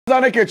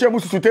nake ce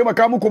musu su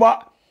taimaka muku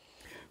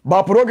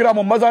ba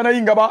programin maza na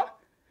yin gaba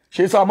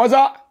shi yasa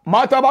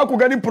mata ba ku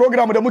ganin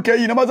program da muke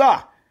yi na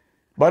maza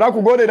ba za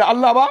ku gode da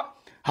Allah ba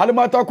hal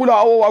mata kula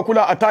awowa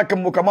kula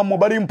atakin mu kaman mu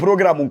bari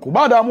programin ku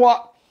ba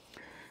damuwa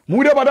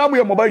mu da ba da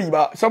mu bari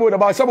ba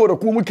saboda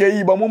ku muke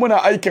yi ba mu muna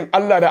aikin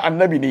Allah da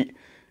Annabi ne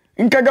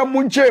in ka ga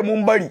mun ce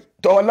mun bari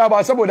to wallahi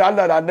ba saboda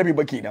Allah da Annabi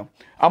ba kenan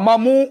amma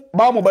mu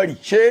ba mu bari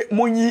she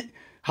mun yi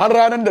har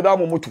ranan da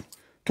zamu mutu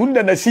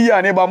tunda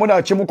nasiya ne ba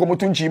muna ci muku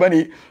mutunci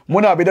bane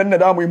muna bidan da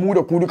zamu yi mu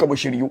da ku duka mu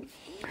shiryu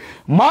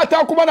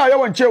mata kuma na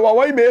yawan cewa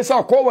wai me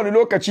yasa kowane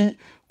lokaci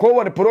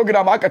kowane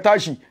program aka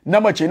tashi na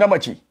mace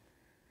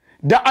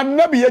da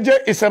Annabi ya je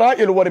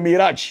Isra'il war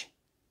Miraj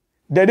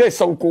da dai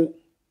sauko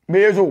me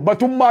yazo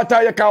batun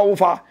mata ya kawo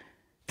fa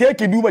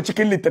ki duba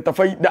cikin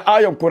littattafai da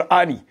ayan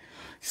Qur'ani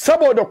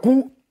saboda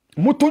ku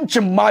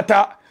mutuncin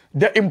mata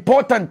da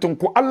importantin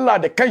ku Allah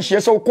da kanshi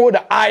ya sauko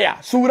da aya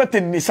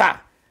suratul nisa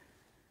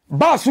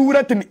ba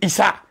suratul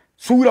isa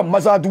suran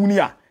maza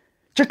duniya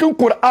cikin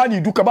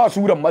Qur'ani duka ba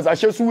suran maza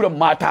she suran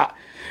mata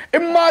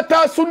in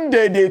mata sun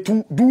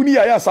daidaitu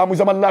duniya ya samu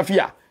zaman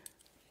lafiya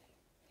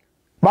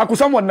ba ku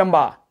san wannan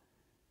ba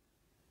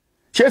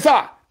she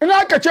yasa in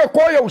aka ce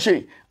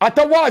koyaushe a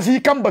ta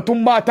wazi kan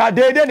batun mata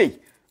daidai ne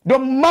don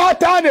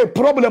mata ne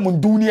problemin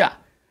duniya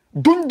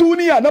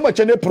duniya na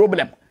mace ne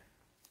problem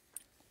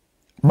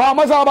ba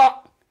maza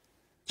ba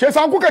she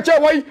yasa kuka ce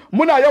wai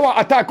muna yawan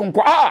attackin ku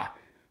a'a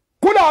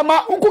kuna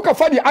ma in kuka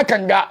fadi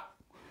akan ga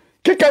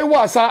kika yi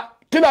wasa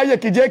kina iya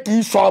ki je ki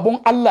yi sabon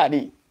Allah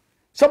ne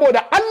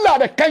saboda Allah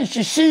da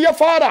kanshi shi ya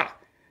fara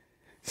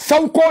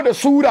sauko da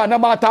sura na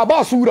mata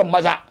ba suran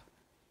maza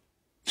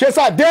shi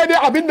yasa daidai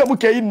abinda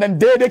muke yin nan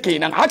daidai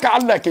kenan haka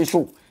Allah ke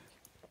so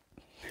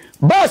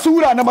ba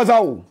sura na maza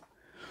o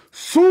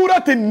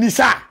suratin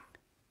nisa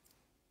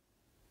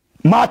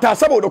mata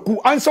saboda ku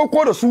an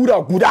sauko da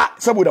sura guda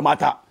saboda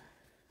mata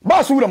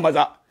ba suran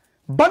maza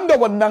banda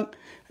wannan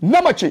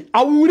na mace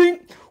a wurin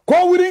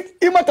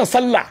imata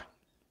sallah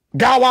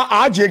gawa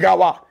a ajiye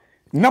gawa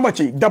na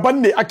mace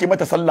daban ne ake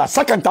mata sallah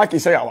sakanta ake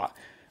sayawa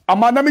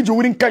amma namiji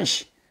wurin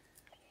kanshi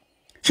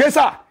shi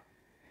yasa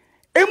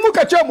in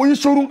muka ce mu yi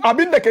shurun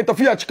abin da ke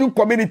tafiya cikin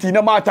community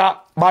na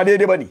mata ba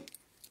daidai bane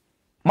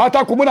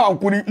mata ku muna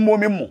ankuri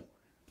imomin mu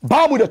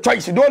ba mu da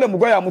choice dole mu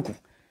goya muku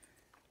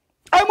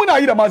ai muna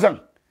yi da mazan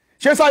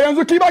shi yasa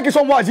yanzu ki baki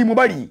son wazi mu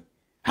bari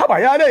haba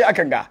ya dai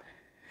akan ga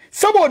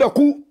saboda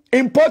ku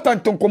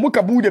important ku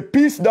muka bude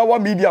Peace Dawa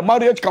Media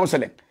Marriage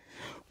Counseling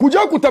ku je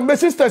ku tambaye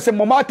sisters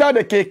mu mata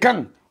da ke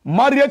kan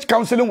Marriage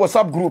Counseling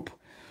WhatsApp group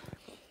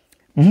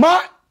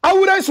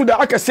auren su da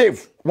aka save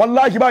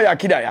wallahi ba ya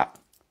kidaya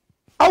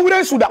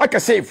auren su da aka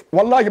save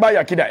wallahi ba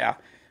ya kidaya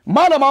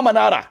malama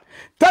Manara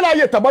tana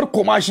iya tabar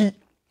kumashi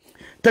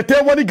ta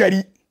tai wani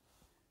gari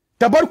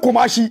tabar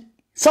kumashi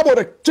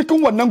saboda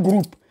cikin wannan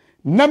group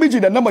namiji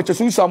da na mace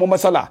sun samu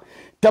matsala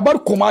tabar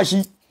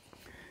kumashi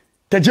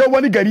ta je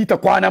wani gari ta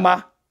kwana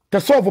ma ta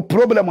solve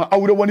problem a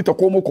aure wani ta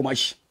komo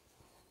kumashi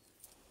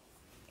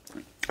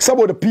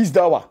saboda Peace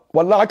Dawa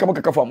wallahi haka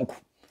muka kafa muku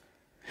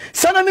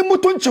sananin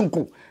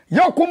mutuncinku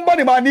yau kun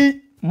bani ma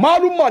ni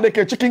malumma da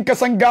ke cikin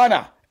kasan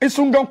Ghana in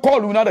sun gan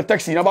call na da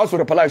taxi na ba su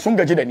reply sun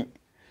gaji da ni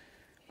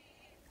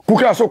ku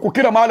kira so ku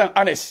kira malam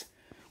Anes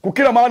ku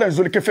kira malam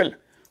Zulkifil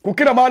ku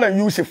kira malam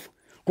Yusuf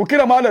ku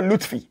kira malam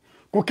Lutfi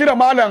ku kira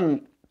malam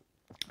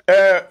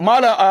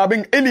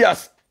abin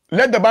Ilyas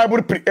let the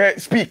Bible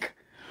speak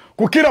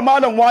ku kira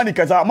malam wani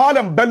kaza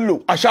malam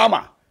Bello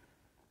Ashama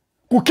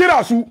ku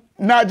kira su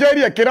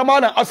Najeriya kira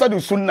malam Asadu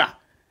Sunna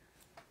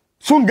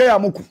sun gaya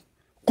muku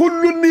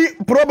kullun ni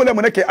problem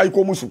nake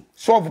aiko musu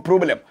solve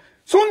problem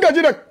sun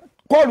gaji da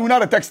call na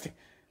da text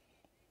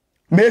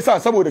me yasa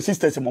saboda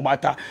sisters mu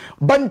mata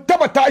ban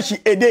taba tashi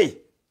a day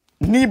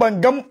ni ban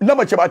gam na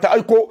mace ba ta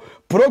aiko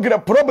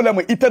problem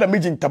ita da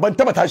mijinta ban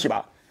taba tashi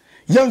ba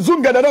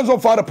yanzu ga da nan zan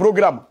fara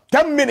program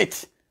 10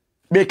 minutes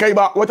bai kai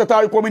ba wata ta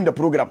aiko min da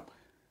program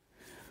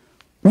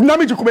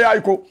namiji kuma ya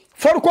aiko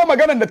farko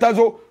maganar da ta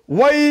zo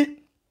wai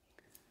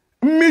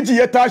miji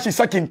ya tashi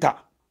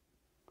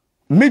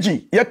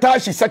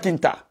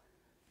sakinta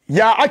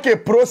ya ake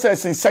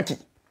processing saki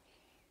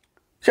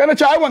sai na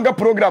ce ai wanga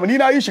program ni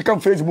na yi shi kan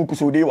Facebook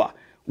so dewa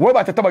wai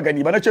ba ta taba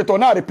gani ba na ce to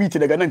na repeat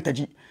daga nan ta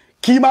ji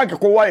kima ga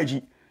kowa ya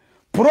ji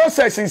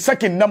processing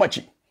sakin na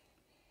mace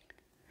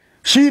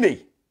shine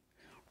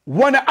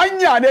wani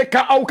anya ne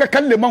ka auka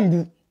kalle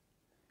mangu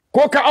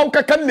ko ka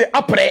auka kalle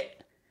apre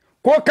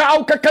ko ka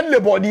auka kalle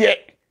bodiye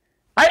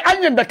ai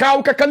anyan da ka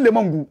auka kalle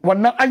mangu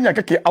wannan anya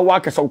kake awa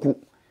ka sauko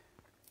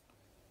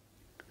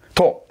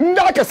to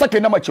inda aka sake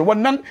na mace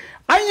wannan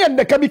anyan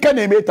da ka bi ka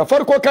neme ta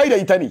farko kai da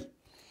ita ne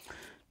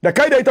da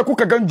kai da ita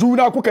kuka gan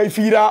juna kuka yi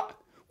fira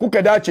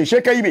kuka dace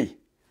she kai me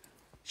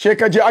she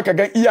ka je aka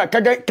gan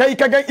kai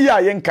ka gan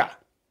iyayenka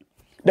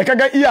da ka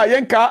gan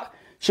iyayenka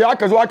she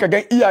aka zo aka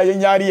gan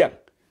iyayen yariyan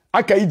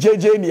aka yi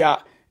jejeniya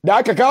da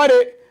aka kare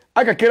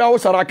aka kirawo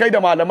sarakai da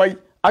malamai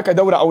aka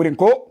daura auren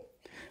ko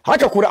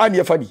haka Qur'ani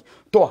ya fadi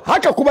to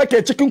haka kuma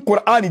ke cikin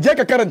Qur'ani je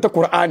ka karanta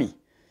Qur'ani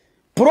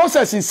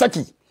processing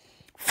saki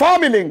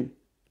family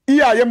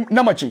iyayen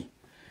na mace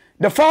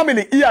da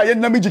family iyayen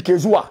namiji ke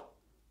zuwa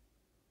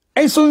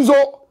in sun zo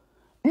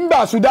in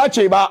ba su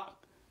dace ba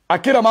a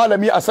kira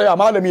malami a saya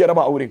malami ya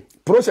raba auren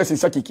processing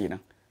saki kenan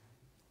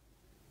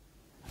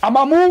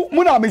amma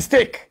muna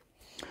mistake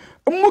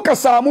in muka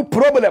samu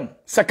problem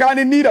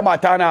tsakanin ni da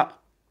matana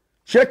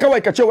she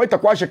kawai ka ce wai ta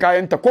kwashe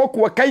kayanta ko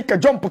kuwa kai ka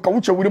jump ka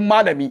wuce wurin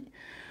malami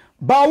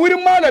ba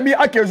wurin malami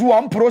ake zuwa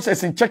an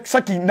processing check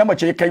saki na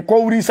mace kai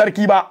ko wurin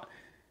sarki ba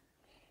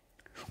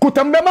ku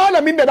tambaye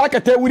malamin da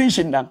zaka tai wurin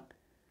shin nan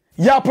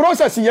ya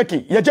processing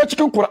yake ya je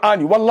cikin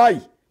Qur'ani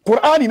wallahi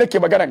Qur'ani nake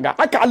magana ga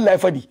haka Allah ya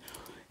fadi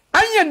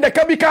anyan da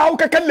ka bi ka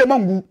hauka kalle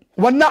mangu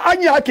wannan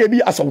anya ake bi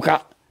a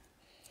sauka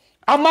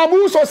amma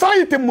mu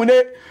society mu ne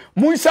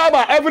mun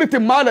saba everything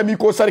malami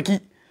ko sarki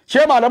she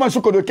malaman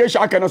suka doke shi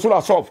aka na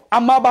sura solve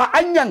amma ba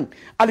anyan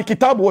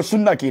alkitabu was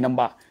sunna kenan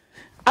ba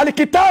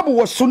alkitabu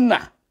was sunna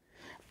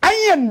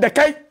anyan da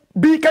kai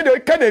bi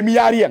kada mi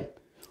yariyan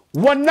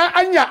wannan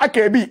anya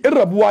aka bi in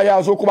rabuwa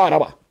ya zo kuma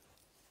raba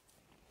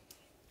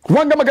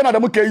wanga magana da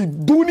muke yi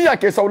duniya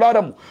ke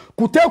sauraron mu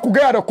ku te ku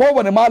gaya da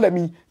kowane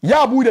malami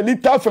ya bude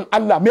littafin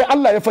Allah mai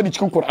Allah ya fadi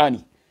cikin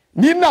Qur'ani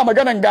ni ina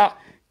maganan ga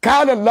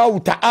kala Allah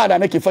ta'ala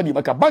nake fadi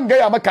maka ban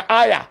gaya maka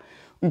aya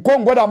in ko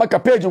gwada maka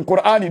pejin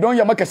Qur'ani don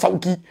ya maka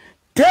sauki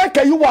te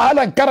ka yi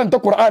wahalan karanta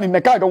Qur'ani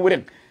na kaga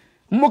wurin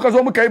in muka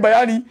zo muka yi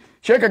bayani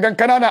she ka gan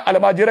kanana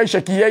almajirai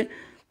shakiyai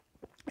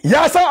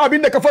ya san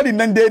abin da ka fadi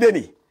nan daidai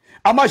ne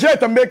amma she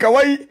tambaye ka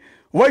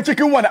wai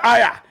cikin wani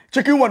aya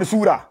cikin wani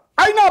sura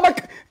ai na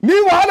maka ni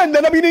wahalan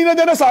da nabi ni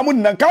na samu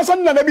nan ka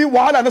san na nabi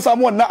wahala na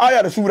samu wannan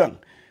aya da suran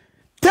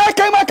te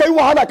kai ma kai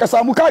wahala ka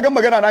samu ka ga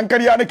magana nan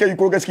kariya nake yi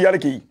ko gaskiya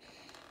nake yi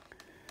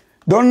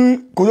don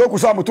ku zo ku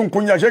sa mutum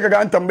kunya she kaga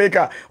an tambaye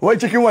ka wai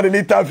cikin wani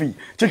littafi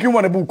cikin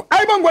wani buku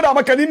ai ban gwada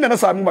maka ni na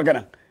samu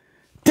magana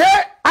te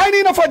ai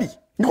ni na fadi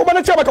ni kuma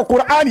na ce maka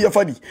Qur'ani ya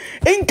fadi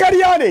in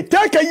kariya ne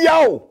te kai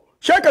yawo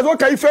she ka zo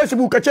kai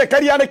Facebook ka ce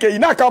kariya nake yi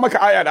na kawo maka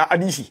aya da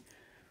hadisi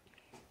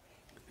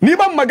ni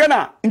ban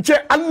magana in ce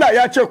Allah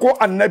ya ce ko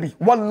annabi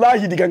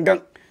wallahi digangan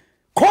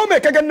ko me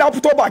kaga na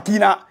fito baki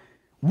na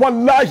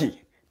wallahi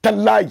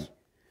tallahi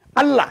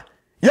Allah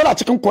yana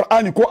cikin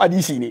Qur'ani ko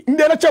hadisi ne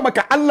inda na ce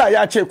maka Allah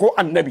ya ce ko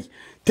annabi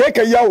te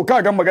kai yawo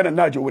ka ga maganar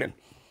na je wurin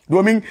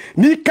domin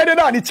ni kada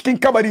da ni cikin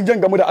kabarin jan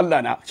gamu da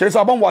Allah na sai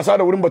sabon wasa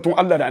da wurin batun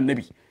Allah da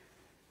annabi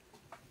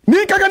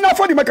ni kaga na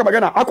fadi maka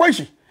magana akwai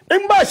shi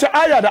in ba shi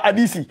aya da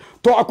hadisi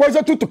to akwai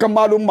zatuttukan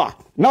malumma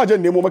na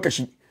jan nemo maka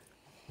shi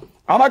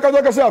amma ka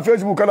zo ka sai a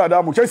Facebook kana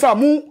da mu sai sa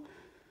mu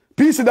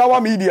Peace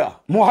Dawa Media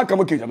mu haka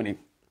muke zamani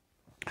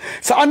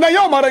sa'annan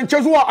yau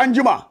marance zuwa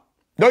anjima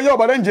don yau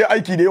ba dan je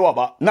aiki da yawa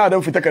ba na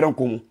dan fita karan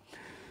komo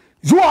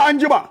zuwa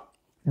anjima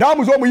da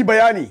mu zo mu yi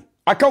bayani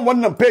akan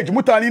wannan page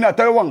mutane na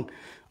ta yawan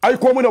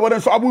aiko mu da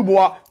wadansu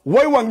abubuwa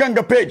wai wangan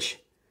ga page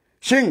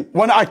shin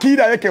wani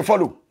akida yake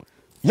follow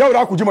yau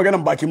da ku ji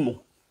maganan bakin mu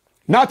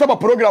na taba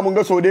program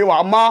ga so da yawa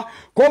amma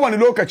ko wani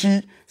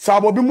lokaci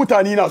sabobin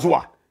mutane na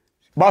zuwa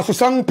ba su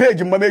san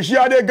page ba mai shi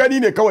ya dai gani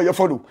ne kawai ya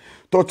follow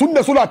to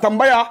tunda suna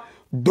tambaya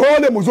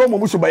dole mu zo mu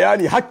musu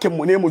bayani hakkin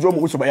mu ne mu zo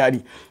mu musu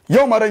bayani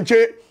yau marance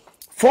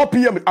 4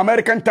 p.m.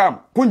 American time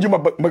kun ji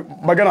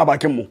magana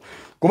bakin mu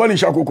kuma ni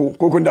sha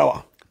kokon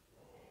dawa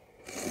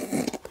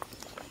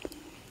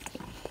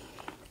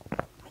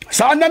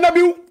sa'annan na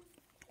biyu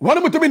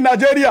wani mutumin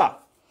Najeriya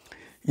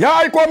ya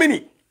aiko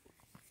mini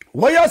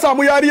wai ya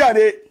samu yariya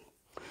ne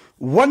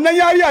wannan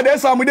yariya da ya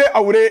samu dai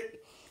aure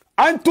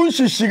an tun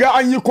shiga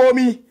an yi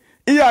komi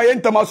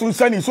iyayenta ma sun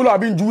sani suna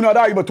bin juna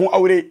da yi batun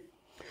aure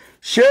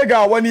shega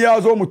wani ya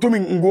zo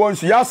mutumin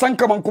unguwansu ya san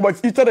kaman kuma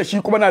ita da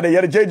shi kuma na da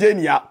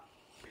yarjejeniya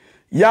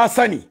ya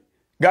sani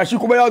gashi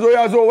kuma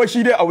ya zo wai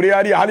shi dai aure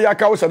yariya har ya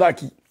kawo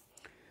sadaki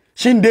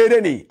shin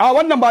daidai ne a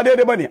wannan ba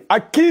daidai bane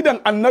akidan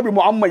annabi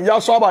Muhammad ya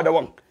saba da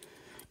wan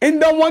in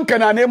dan wanka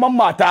na neman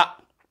mata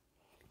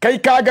kai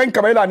ka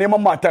ganka bai la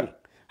neman matan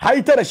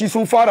haita da shi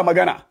sun fara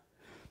magana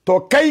to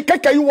kai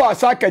kaka yi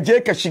wasa ka je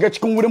ka shiga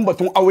cikin wurin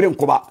batun auren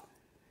ku ba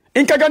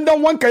in ka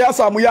gandan wanka ya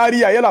samu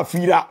yariya yana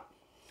fira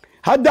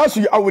har da su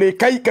yi aure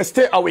kai ka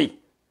stay away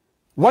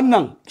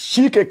wannan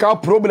shi ke kawo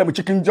problem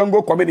cikin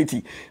Zongo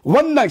community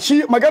wannan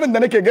shi maganar da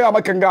nake gaya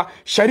maka ga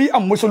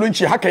shari'an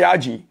musulunci haka ya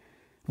aje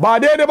ba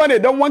daidai bane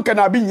dan wanka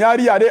na bin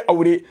yariya dai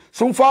aure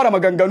sun fara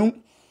maganganu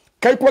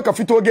kai kuma ka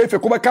fito gefe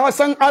kuma ka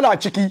san ala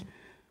ciki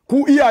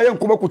ku iyayen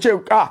kuma ku ce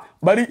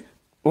bari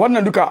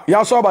wannan duka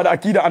ya saba da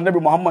akida annabi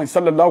Muhammad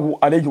sallallahu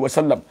alaihi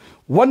wasallam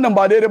wannan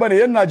ba daidai bane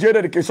yan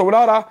Najeriya da ke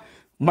saurara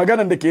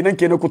maganan da kenan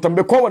ku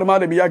tambaye kowane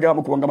malami ya ga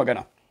muku wanga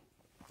magana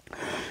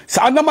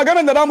sa'annan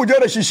maganan da zamu je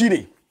da shi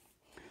shine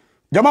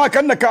jama'a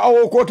kan na ka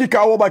awo ko ki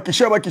kawo ba ki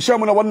she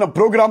mu na wannan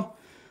program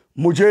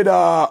mu je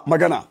da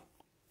magana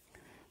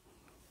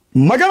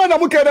da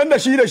muke da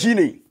shi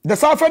ne da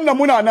safen nan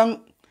muna nan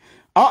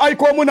an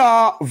aiko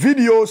muna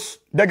videos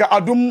daga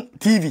Adum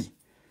TV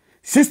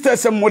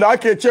sisters mu da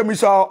ake ce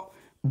misa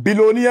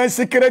Billionaire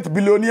Secret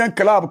Billionaire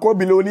Club ko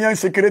Billionaire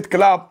Secret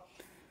Club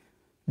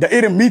da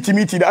irin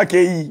miti da ake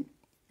yi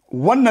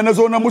wannan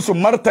nazo na musu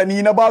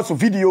martani na ba su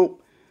video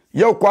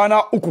yau kwana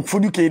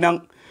 3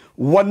 kenan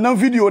wannan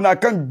video na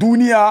kan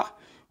duniya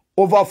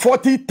over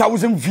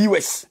 40,000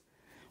 viewers,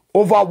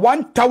 over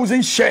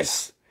 1,000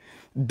 shares.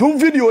 Dun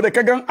video da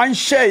kagan an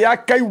share ya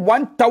kai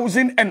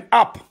 1,000 and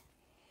up.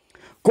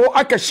 Ko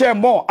aka share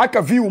more,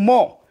 aka view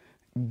more.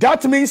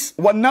 That means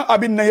wannan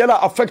abin na yala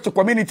affect the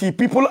community.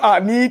 People are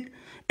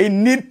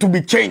in need to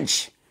be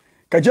changed.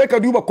 Ka je ka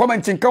duba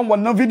commenting kan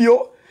wannan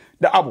video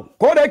da abu.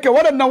 Ko da yake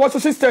waɗannan wasu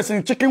sisters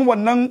cikin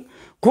wannan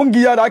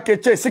kungiya da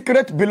ake ce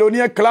Secret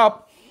Billionaire Club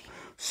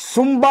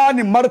sun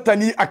bani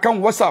martani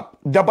akan WhatsApp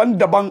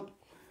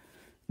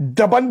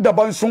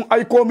daban-daban sun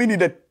aiko mini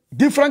da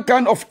different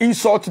kind of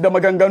insult da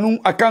maganganu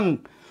akan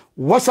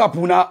WhatsApp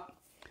na.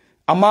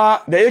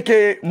 Amma da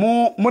yake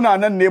muna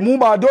nan ne, mu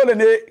ba dole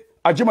ne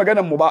a ji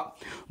maganan mu ba.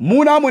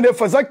 Mu namu ne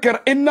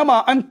fazakkar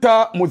innama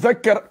anta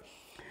muzakkar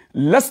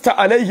lasta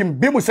alaihim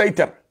bi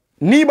musaitar.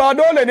 Ni ba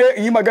dole ne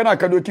in yi magana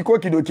ka doki ko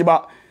ki doki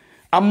ba.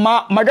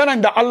 Amma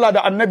maganan da Allah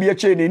da Annabi ya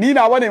ce ne, ni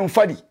na wani in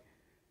fadi.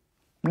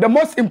 The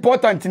most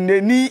important ne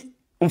ni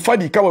in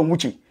fadi kawai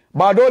wuce.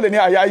 Ba dole ne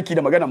a yi aiki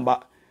da maganan ba.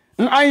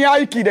 In an yi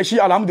aiki da shi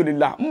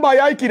alhamdulillah. In ba yi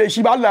aiki da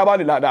shi ba Allah ya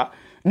bani lada.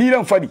 Ni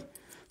dan fadi.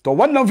 To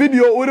wannan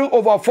video wurin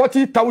over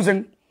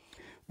 40,000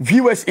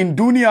 viewers in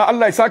duniya,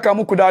 Allah ya saka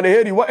muku da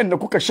alheri waɗanda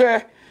kuka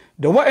share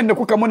da waɗanda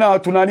kuka muna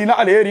tunani na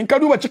alheri. In ka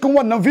duba cikin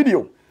wannan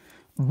video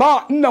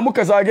ba inda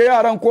muka zage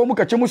yaran ko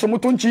muka ci musu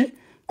mutunci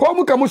ko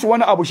muka musu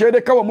wani abu,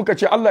 dai kawai muka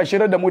ce Allah ya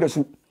shirar da mu da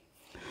su.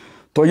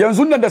 To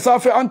yanzu nan da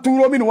safe an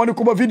turo mini wani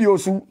kuma video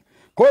su,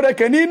 ko da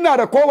ke ni ina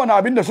da kowane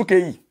abin da suke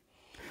yi.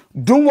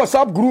 Dun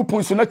WhatsApp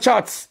groupin su na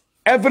chats,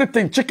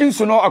 everything cikin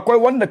su no akwai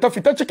wanda ta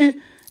fita ciki,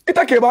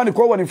 ita ke bani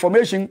kowane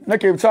information,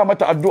 nake sa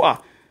mata addu'a,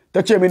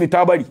 ta ce mini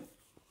ta bari.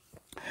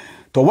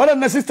 To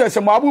waɗannan sisters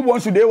ma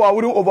abubuwan su da yawa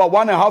wurin over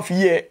 1.5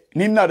 year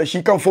ni ina da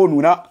shi kan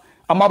phone na,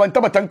 amma ban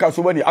taba tanka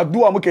su bane.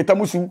 Addu'a muke ta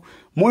musu,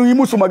 mun yi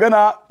musu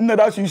magana inda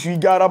da su yi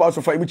gyara ba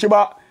su fahimci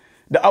ba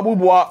da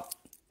abubuwa.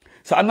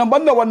 Sa'annan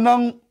banda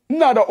wannan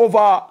ina da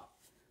over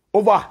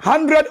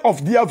 100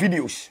 of their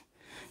videos.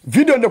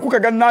 Video da kuka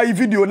gan nayi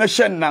video na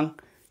shan nan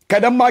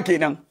kadan ma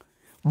kenan,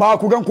 ba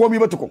ku gan komai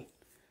ba tukun.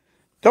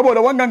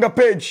 Saboda wannan ga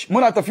page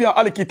muna tafiya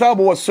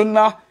alkitabu was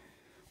sunna.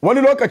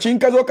 Wani lokaci in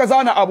ka zo ka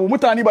zana abu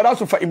mutane ba za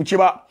su fahimci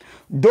ba.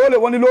 Dole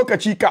wani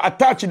lokaci ka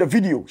attach da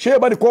video. She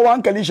bari kowa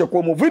hankali shi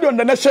komo. Video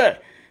da na share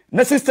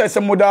na sisters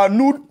mu da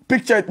nude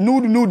picture,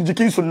 nude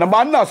jikin su na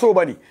ba ina so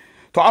bane.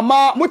 To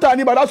amma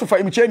mutane ba za su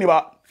fahimce ni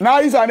ba. Na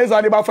yi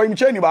zane ba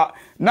fahimce ni ba.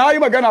 Na yi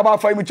magana ba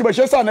fahimci ba,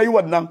 shi yasa na yi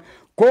wannan.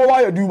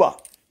 Kowa ya duba.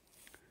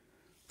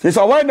 Sai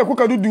sa wayanda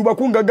kuka duba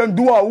kun ga gan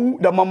duwawu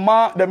da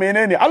mamma da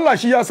menene. Allah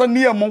shi ya san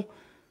niyyar mu.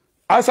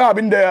 Asa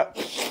abin da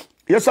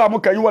ya sa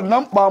muka yi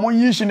wannan, ba mun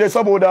yi shi ne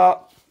saboda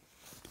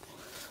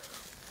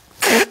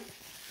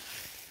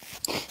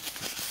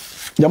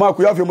jama'a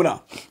ku yafe muna.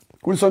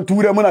 Kun san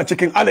ture muna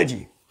cikin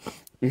alaji.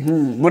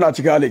 Muna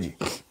cikin alaji.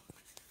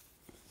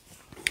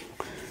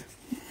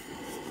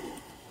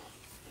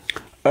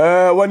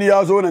 Wani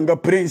ya zo nan ga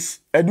Prince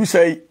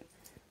Edusai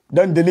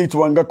dan delete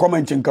wanga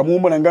commenting ka mu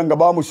mun ganga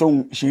ba mu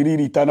son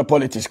shiriri ta na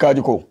politics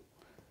kaji ko.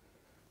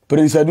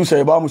 Prince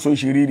Edusai ba mu son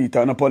shiriri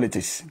ta na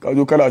politics. Ka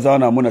zo kala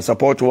zana muna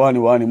support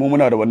wani mu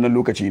muna da wannan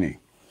lokaci ne.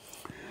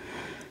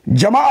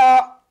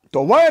 Jama'a to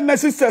wayannan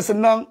sisters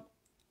nan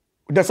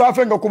da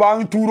safen ga kuma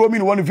an turo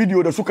min wani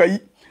video da suka yi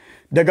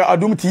daga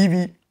Adum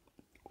TV,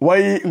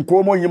 wai in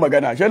komo yi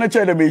magana. Sai na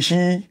ce da mai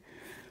shi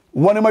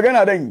wani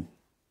magana dan yi.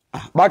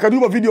 Ba ka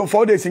duba video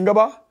 4 days in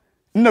gaba?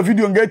 Ina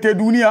video ga ta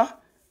duniya.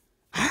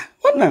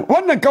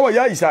 Wannan kawai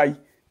ya isa yi.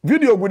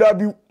 Video guda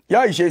biyu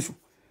ya ishe su.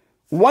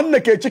 Wanda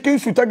ke cikin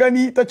su ta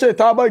gani ta ce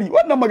ta bari,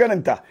 wannan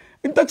magananta.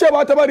 In ta ce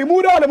ba ta bari,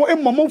 mu da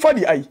almu'imma mun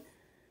fadi ai.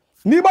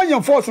 Ni ban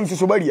yan force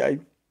su bari ai.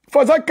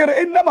 Fa zakkar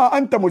innama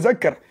anta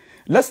muzakkar.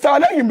 Lasta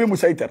alayhim bi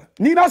musaitar.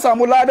 Ni na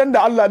samu ladan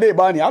da Allah dai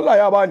bani, Allah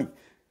ya bani.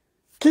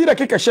 Ki da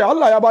kika sha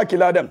Allah ya baki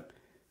ladan.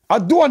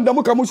 Addu'an da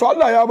muka musu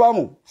Allah ya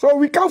bamu. So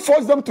we can't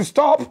force them to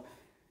stop.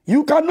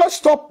 You cannot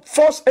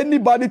force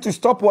anybody to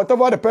stop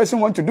whatever the person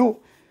want to do.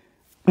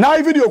 Na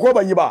yi video ko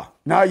ban yi ba?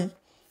 Na yi.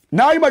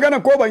 Na yi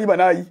magana ko ban yi ba?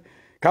 Na yi.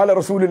 Kala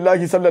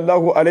Rasulullahi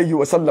sallallahu alaihi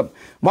wa sallam.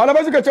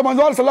 Malamai suka ce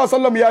manzo sallallahu alaihi wa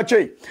sallam ya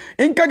ce,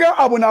 in ka ga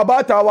abu na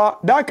batawa,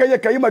 da ka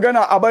yi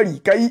magana a bari,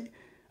 kai.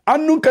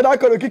 Annunka da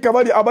ka roki ka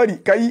bari a bari,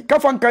 kai.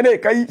 Kafanka ne,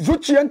 kai.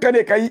 Zuciyanka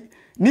ne, kai.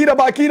 Ni da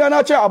baki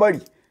na ce a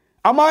bari.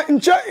 Amma in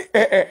ce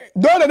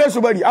dole ne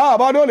su bari.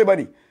 Ba dole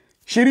bane.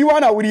 Shiriwa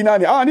na wuri na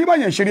ne. Ni ban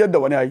yan shiryar da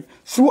wani ai.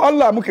 Su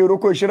Allah muke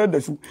roko ya shirar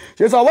da su.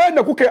 Sai yasa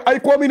wayanda kuke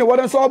aiko mini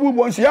wadansu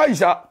abubuwan su ya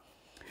isa.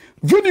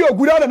 Video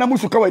guda da na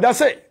musu kawai, da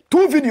sai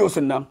 2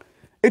 videos nan.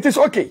 It is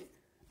okay.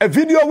 A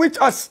video which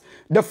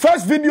the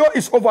first video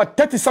is over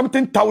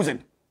 30-something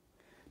thousand.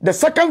 The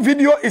second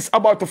video is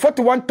about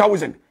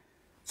 41,000.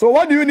 So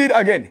what do you need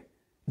again?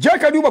 Je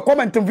ka duba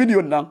commenting video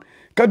nan.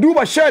 Ka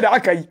duba share da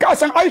aka yi. Ka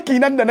san aiki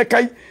nan da na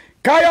kai.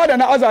 Kaya da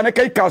na aza na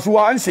kai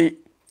kasuwa an sai.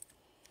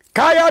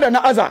 Kaya da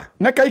na aza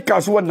na kai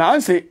kasuwan na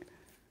an sai.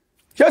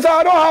 Yes,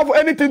 I don't have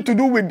anything to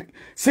do with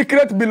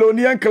Secret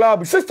Billionaire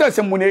Club. Sisters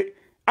mu ne.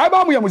 ai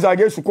ba mu ya mu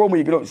zage su ko mu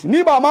ignore su.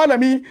 Ni ba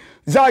malami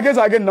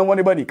zage-zagen nan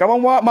wani bane,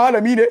 kaman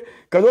malami ne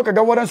ka zo ka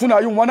ga wadan suna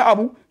yin wani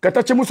abu ka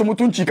tace musu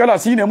mutunci kana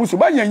sine musu,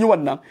 ban yi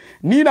wannan.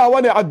 Ni na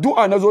wani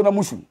addu'a na zo na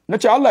musu, na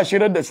ce Allah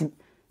shirar da su,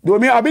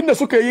 domin abin da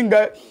suka yin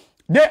ga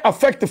they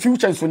affect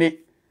future su ne.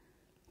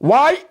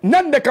 Why?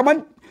 Nan da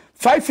kaman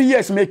 5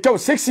 years mai kyau,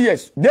 6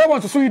 years dai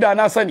wansu su yi da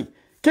na sani,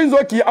 kin zo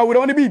ki yi aure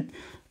wani bi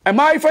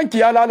mahaifanki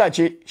ya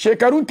lalace,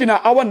 shekarunki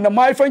na awan na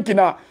mahaifanki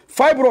na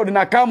fibroid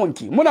na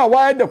kamunki, muna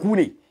wayar da ku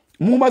ne,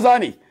 mu maza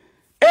ne,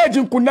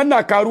 ejin kunnan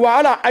na karuwa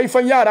ana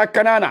haifan yara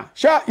kanana,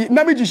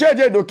 namiji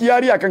sheje doki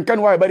yariya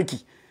kankanwa ya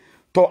barki.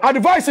 To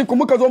advice ku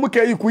muka zo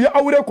muka yi, ku yi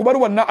aure ku bar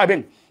wannan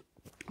abin,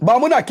 ba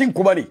muna kin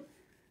ku bane,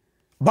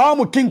 ba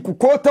mu kin ku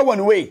ko ta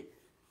one way.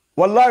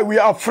 Wallahi we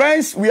are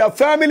friends, we are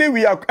family,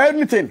 we are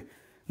anything.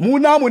 Mu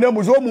namu ne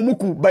mu zo mu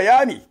muku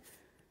bayani,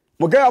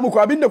 mu gaya muku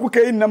abinda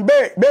kuke yin nan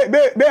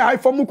bai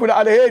haifan muku da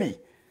alheri.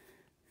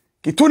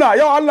 Ki tuna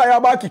yau Allah ya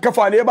baki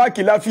kafa ne, ya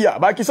baki lafiya,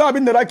 ba ki sa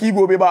abinda zaki yi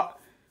gobe ba,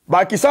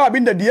 ba ki sa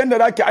abinda diyan da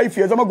zaki aifi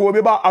ya zama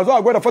gobe ba. A zo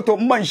a gwada fato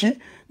man shi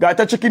ga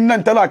ta cikin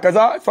nan tala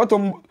kaza, fato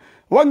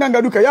wannan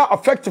ga duka ya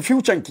affect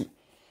future ki.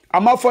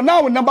 Amma for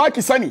now nan ba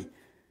ki sani,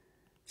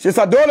 sai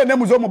sa dole ne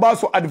mu zo mu ba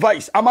su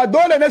advice, amma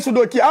dole ne su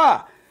doki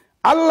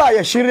Allah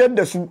ya shiryar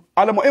da su,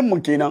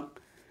 almuhimmin kenan.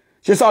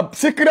 Sai sa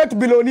secret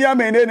billionaire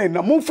menene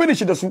na mun finish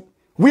da su,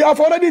 we have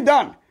already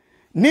done.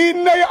 Ni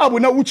na yi abu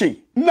na wuce,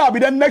 ina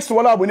bidan next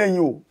wala abu ne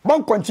yiwo,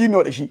 ban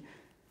continue da shi.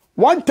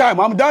 One time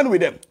I'm done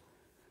with them.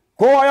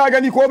 Kowa ya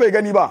gani ko bai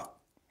gani ba,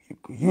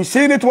 you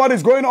seen it what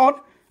is going on.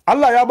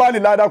 Allah ya bani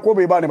lada ko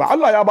bai bani ba,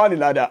 Allah ya bani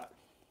lada,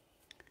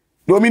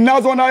 domin na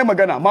zo na yi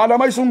magana,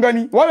 malamai sun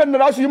gani, waɗanda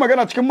za su yi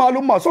magana cikin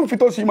malumma sun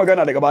fito su yi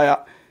magana daga baya.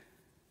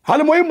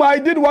 Halmuhimma, I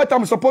did what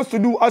I'm supposed to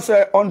do as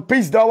on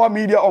Peace Dawa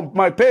Media on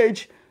my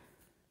page.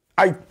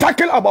 I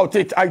tackle about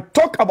it, I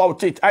talk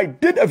about it, I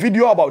did a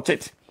video about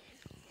it.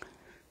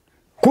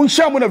 Kun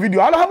sha muna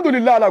video,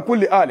 alhamdulillah ala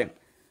kulli alin.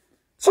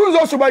 Sun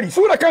zo su bari,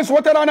 su da kansu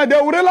wata rana, they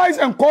will realize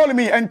and call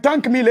me and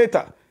thank me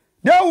later.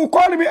 They will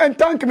call me and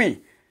thank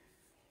me.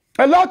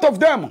 A lot of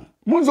them,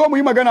 mun zo mu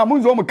yi magana,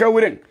 mun zo mu kai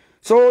wurin.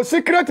 So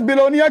Secret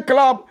Billionaire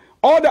Club,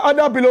 all the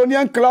other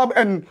Billionaire Club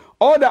and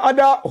all the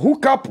other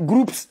hookup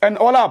groups and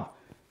all up,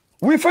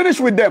 we finish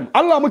with them.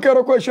 Allah muke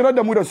roko shirar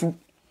da mu da su.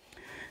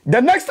 The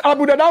next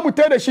abu da namu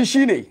ta da shi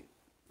shine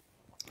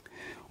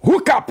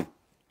hookup.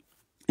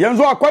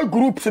 Yanzu akwai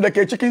groups da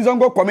ke cikin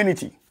Zongo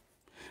community,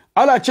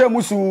 ana ce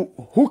musu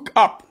hook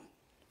up.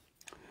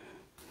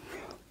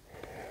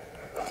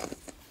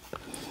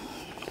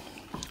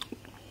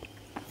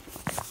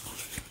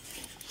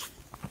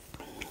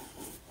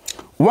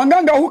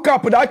 Wanganga hook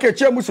up da ake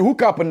ce musu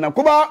hook up nan,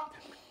 kuma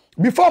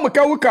before mu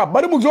kai hook up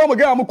bari mu zo mu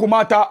ga muku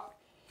mata,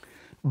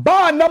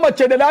 ba na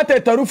mace da lata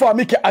ta rufa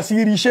miki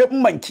asiri she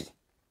manki.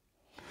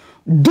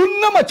 Dun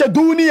na mace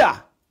duniya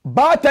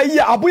ba ta yi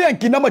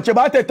abuyanki, na mace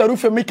ba ta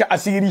rufe miki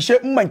asiri she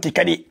manki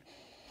kade.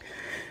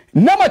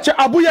 Na mace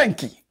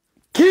abuyanki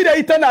ki da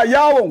ita na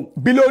yawon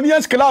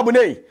Billionaires Club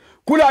ne,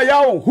 kula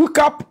yawon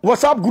hookup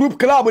WhatsApp group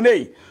club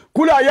ne,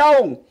 kula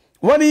yawon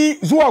wani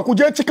zuwa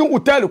kuje cikin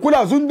hotel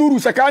kula zunduru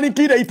tsakanin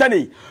ki da ita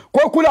ne,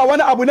 ko kula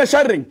wani abu na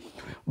sharrin,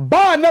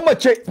 ba na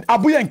mace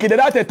abuyanki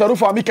da za ta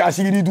rufa miki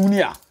asiri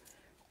duniya.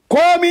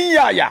 Komin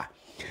yaya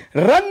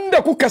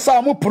randa kuka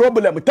samu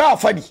problem ta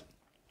fadi,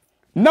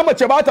 na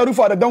mace ba ta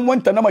rufa da dan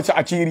wanta na mace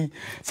a ciri.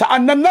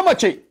 Sa'annan na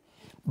mace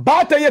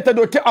ba ta yi ta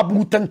doki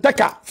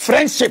abutantaka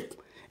friendship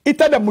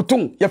ita da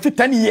mutum ya fi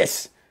 10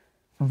 years,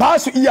 ba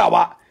su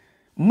iyawa.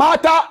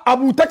 Mata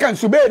abutakan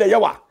su bai da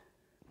yawa,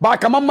 ba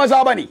kaman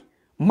maza bane.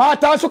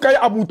 Mata suka yi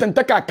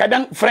abutantaka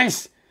kadan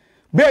friends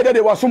bai da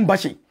dewa sun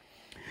bashe,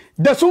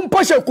 da sun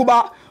fashe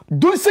kuma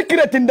dun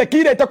secretin da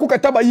kire ta kuka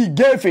taba yi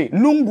gefe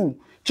lungu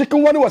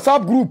cikin wani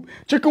WhatsApp group,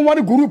 cikin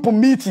wani group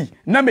meeting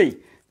na mai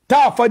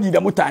ta fadi da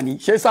mutane.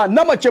 Shi yasa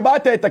na mace ba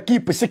ta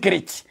keep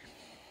secret.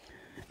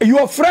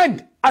 Your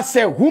friend as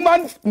a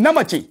woman, na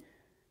mace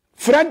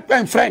friend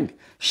and friend,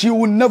 she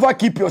will never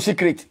keep your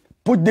secret.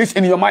 Put this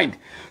in your mind.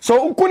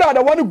 So in kula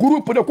da wani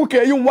group da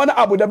kuke yin wani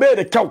abu da bai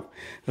da kyau,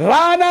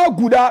 rana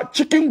guda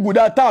cikin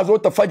guda ta zo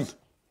ta fadi.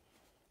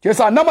 Shi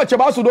yasa na mace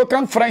ba su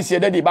dokan friends ya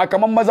dade, ba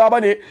kaman maza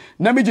bane,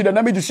 namiji da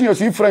namiji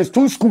sun yi friends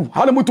tun school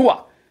har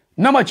mutuwa.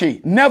 Na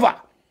mace never.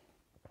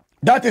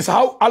 That is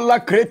how Allah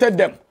created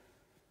them.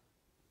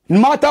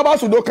 Mata ba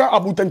su dokan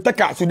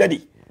abutantaka su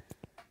dade.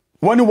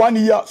 Wani 1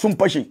 year sun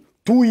fashe,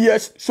 2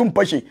 years sun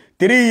fashe,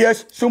 3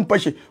 years sun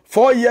fashe,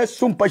 4 years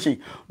sun fashe.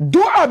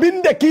 Duk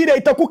abin da ki da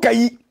ita kuka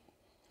yi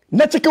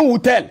na cikin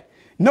hotel,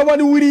 na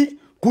wani wuri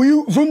ku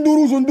yi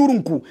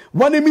zundurunku,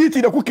 wani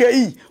miti da kuke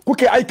yi,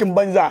 kuke aikin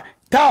banza,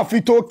 ta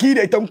fito ki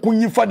da ita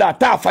kun yi fada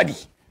ta fadi.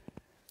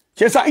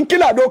 Shi yasa in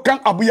kila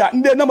dokan abu ya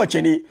inde na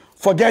mace ne,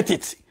 forget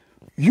it.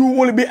 You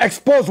will be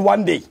exposed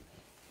one day.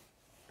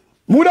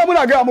 Mu da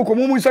muna ga muku,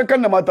 mu mun san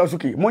kan da mata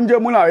suke, mun je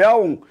muna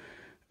yawon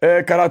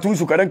karatun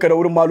su kadan kada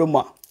wurin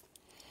malumma.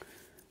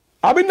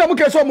 Abin da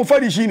muke so mu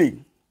fadi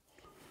shine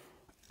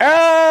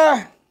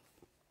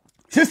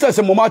sisters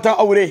mu matan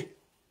aure,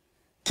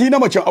 ki na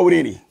macen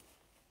aure ne,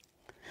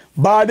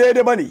 ba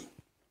daidai bane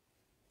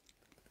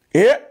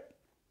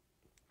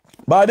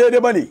ba daidai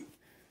bane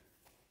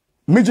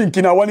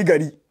mijinki na wani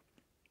gari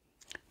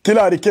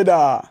kila rike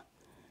da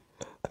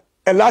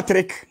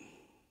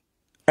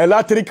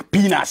electric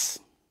penis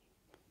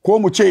ko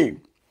mu ce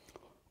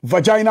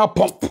vagina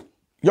pump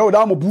yau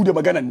da mu bude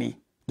maganan ne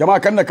jama'a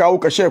kan na kawo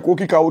ka share ko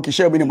ki kawo ki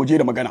share mini mu je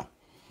da magana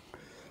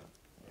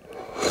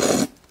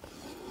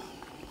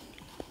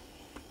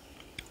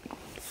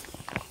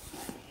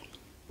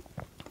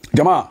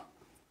jama'a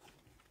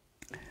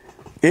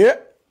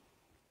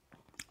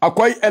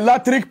akwai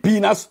electric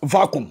penis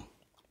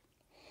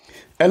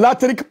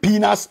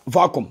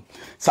vacuum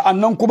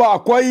sa'annan kuma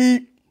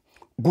akwai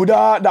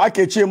guda da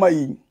ake ce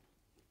mai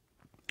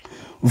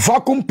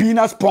vacuum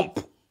penis pump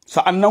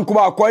sa'annan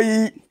kuma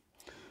akwai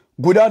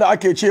guda da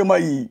ake ce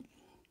mai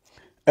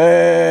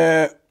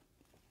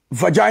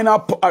vagina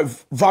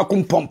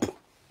vacuum pump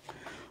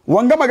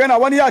wanga magana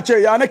wani ya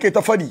ce ya nake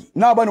ta fadi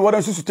na bani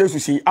wadansu su te su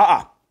sai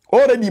a'a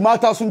already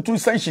mata sun tun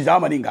san shi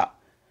zamanin ga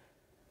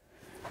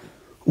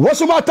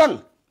wasu matan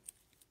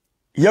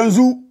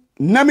yanzu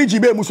namiji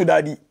bai musu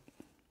dadi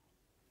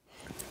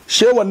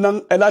she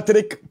wannan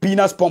electric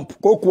penis pump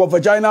ko kuwa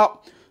vagina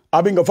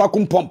abin ga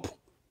vacuum pump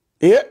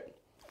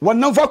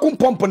wannan vacuum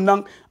pump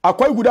nan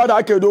akwai guda da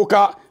ake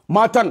doka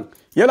matan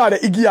yana da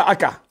igiya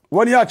aka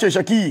wani ya ce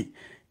shaki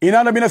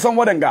ina na bi na san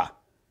wadanga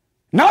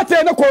na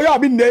ta na koyo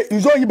abin ne in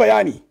zo yi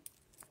bayani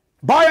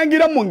bayan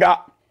gidan mun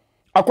ga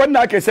akwai na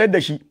ake sayar da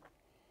shi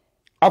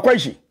akwai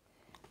shi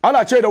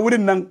ana ce da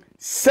wurin nan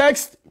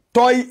sex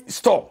toy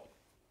store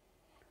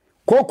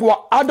ko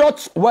kuwa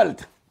adult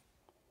world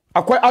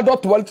akwai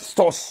adult world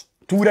stores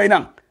turai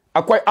nan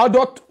akwai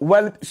adult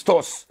world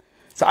stores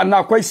sa'annan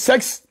akwai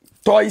sex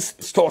toys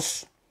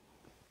stores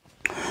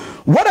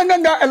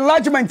waɗannan ga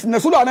enlargement na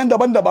suna nan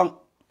daban-daban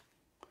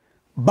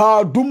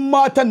ba duk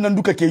matan nan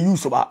duka ke yi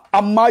su ba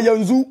amma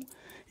yanzu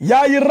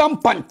yayi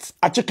rampant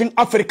a cikin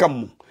African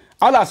mu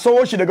ala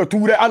sawo shi daga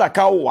turai ala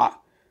kawowa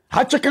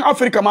har cikin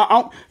Africa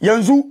ma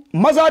yanzu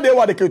maza da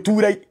yawa da ke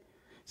turai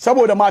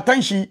saboda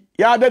matan shi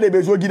ya dade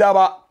bai zo gida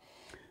ba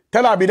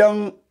tana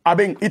bidan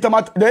abin ita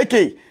ma da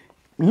yake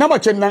na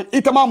macen nan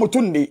ita ma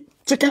mutum ne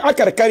cikin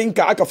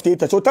akarkarinka aka fite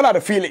ta so tana da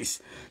feelings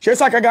shi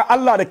yasa kaga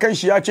Allah da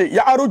kanshi ya ce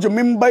ya aruju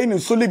min bainin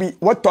sulbi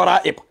wat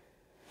tara'ib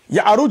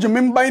ya aruju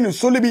min bainin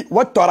sulbi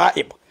wat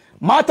tara'ib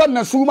matan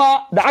nan su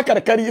ma da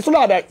akarkari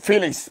suna da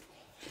feelings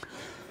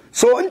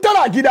so in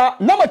tana gida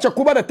na mace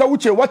kuma da ta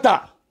wuce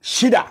wata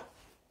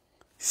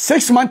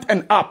 6 months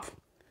and up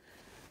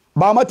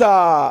ba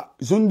mata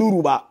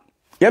zunduru ba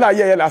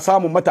yana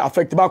samun mata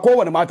affect ba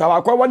kowane mata ba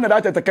akwai wannan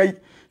da ta kai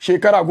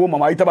shekara 10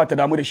 ma ita ba ta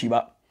damu da shi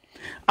ba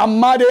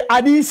amma dai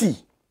hadisi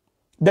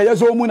da ya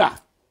zo muna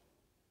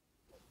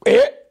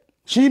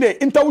shine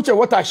in ta wuce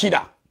wata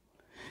 6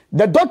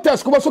 da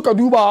doctors kuma suka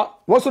duba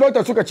wasu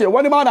doctors suka ce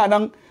wani ma na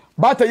nan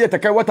ba ta iya ta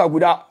kai wata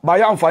guda ba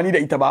ya amfani da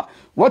ita ba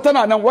wata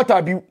na nan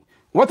wata 2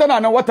 wata na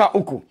nan wata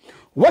 3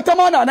 wata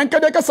ma na nan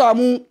kada ka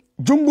samu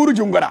junguru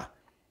jungura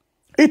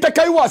ita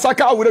kai wasa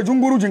ka aure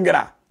junguru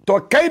jungura to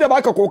kai da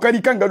baka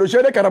kokari kan gado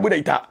she dai ka rabu da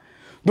ita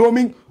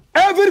domin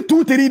every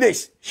 2-3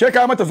 days she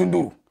ka mata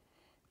zunduru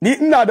ni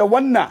ina da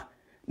wannan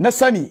na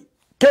sani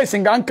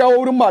kesin ga an kawo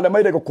wurin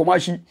malamai daga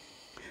kumashi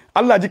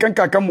Allah ji kan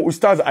kakanmu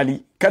Ustaz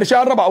Ali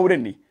karshen raba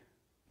auren ne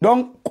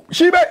don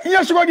shi bai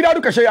iya shigo gida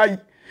duka shi yayi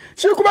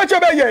shi kuma ce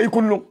bai yayi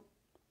kullum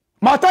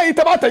mata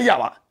ita ba ta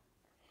yawa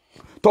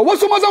to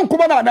wasu mazan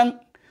kuma na nan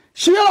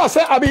shi yana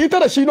sai abi ita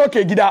da shi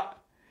ke gida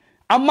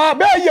amma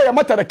bai iya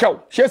mata da kyau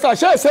shi yasa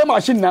shi sai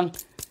mashin nan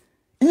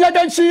in ya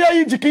gan shi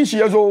yayi jikin shi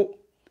yazo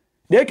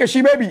da yake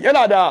shi baby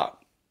yana da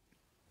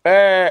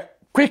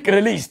quick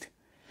released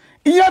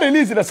in ya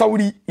release da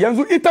sauri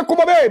yanzu ita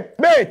kuma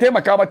bai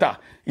taimaka mata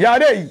ya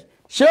dai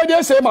she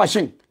dai sai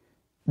mashin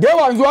da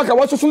yawa yanzu haka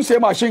wasu sun sai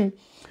mashin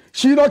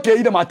shi ke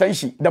yi da matan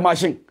shi da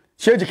mashin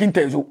she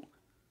jikinta yazo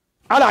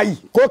ala yi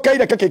ko kai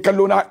da kake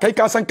kallo na kai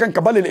ka san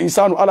kanka balil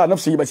insanu ala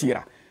nafsihi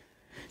basira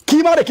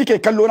kima da kike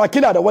kallo na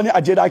kina da wani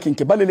aje da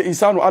ki balil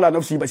insanu ala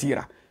nafsihi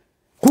basira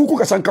ku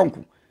kuka san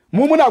kanku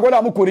mu muna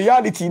gwada muku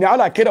reality ne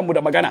ala kiran mu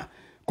da magana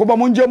kuma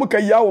mun je muka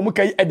yi yawo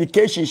muka yi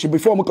education shi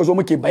before muka zo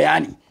muke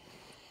bayani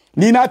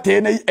ni na ta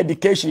yi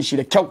education shi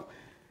da kyau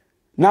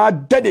na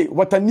dade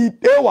watanni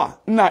dewa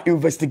ina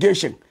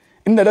investigation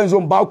inda dan zo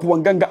ba ku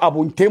wanganga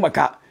abun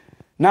taimaka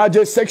na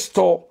je sex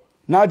store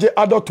na je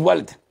adult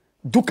world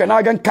duka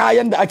na gan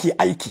kayan da ake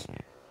aiki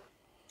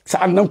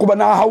sa'annan kuma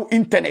na hau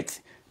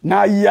internet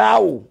na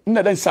yawo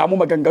ina dan samu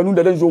maganganu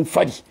da dan zo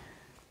fadi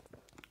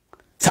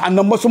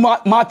sa'annan wasu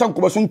matan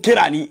kuma sun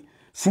kira ni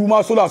su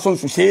ma suna son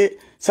su sai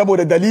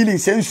saboda dalilin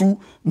sai su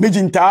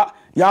mijinta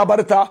ya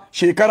barta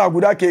shekara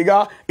guda ke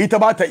ga ita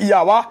ba ta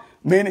iyawa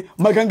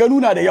maganganu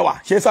na da yawa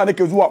shi yasa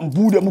nake zuwa in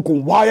bude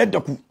muku wayar da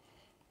ku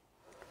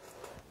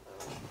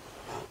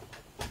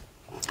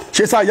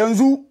shi yasa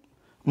yanzu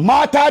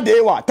mata da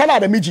yawa tana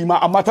da miji ma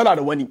amma tana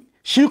da wani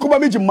shi kuma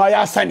mijin ma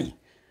ya sani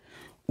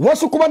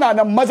wasu kuma na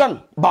nan mazan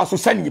ba su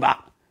sani ba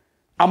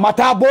amma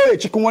ta boye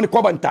cikin wani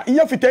kwabanta in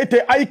ya fita ta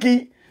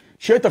aiki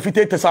she ta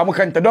fita ta samu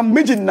kanta don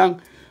mijin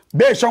nan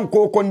bai shan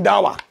kokon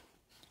dawa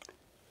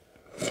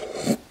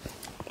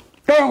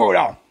kan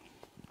hora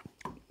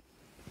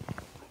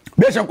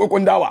bai shan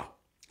kokon dawa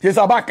sai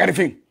sa ba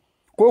karfin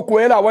ko ko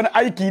yana wani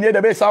aiki ne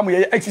da bai samu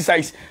yayi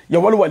exercise ya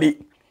walwale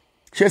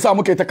shi yasa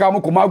muke ta kawo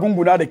muku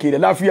magunguna da ke da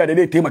lafiya da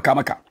zai taimaka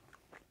maka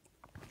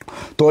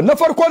to na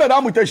farko da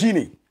namu ta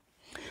shine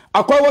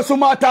akwai wasu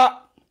mata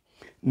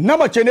na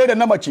mace ne da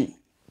na mace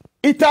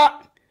ita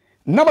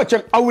na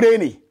macen aure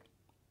ne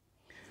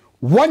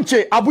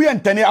wance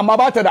abuyanta ne amma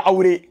bata da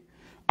aure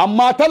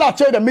amma tana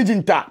ce da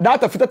mijinta da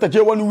ta fita ta je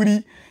wani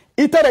wuri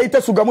ita da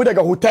ita su gamu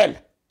daga hotel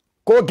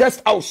ko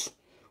guest house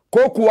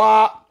ko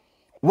kuwa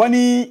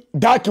wani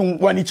dakin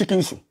wani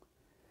cikinsu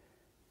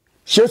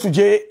she su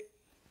je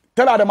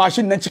tana da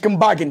mashin nan cikin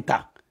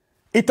baginta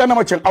ita na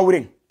macen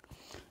auren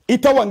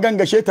ita wangan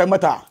gashe ta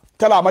mata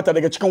tala mata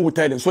daga cikin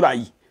hotelin suna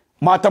yi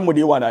matanmu da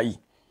yawa na yi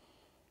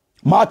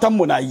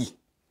matanmu na yi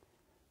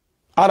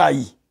ana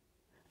yi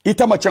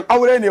ita macen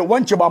aure ne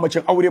wance ba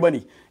macen aure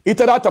bane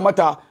ita za ta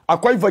mata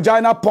akwai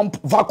vagina pump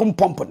vacuum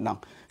pump nan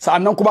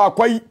sa'annan kuma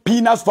akwai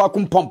penis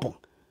vacuum pump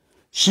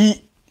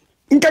shi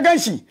in ka gan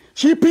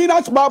shi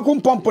penis vacuum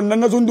pump nan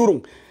na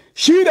zundurun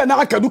shi da na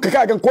aka duka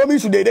ka gan komai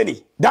su daidai ne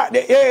da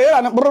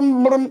yana nan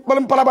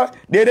burin faraba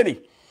daidai ne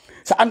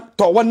sa'an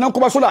to wannan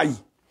kuma suna yi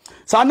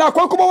sa'annan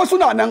akwai kuma wasu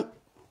na nan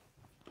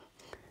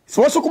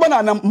wasu kuma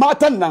na nan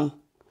matan nan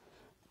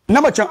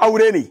na macen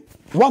aure ne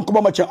wan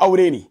kuma macen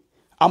aure ne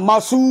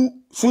amma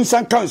sun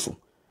san kansu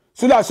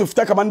suna su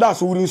fita kamar da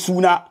su wurin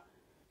suna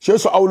she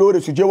su aulo da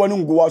su je wani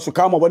unguwa su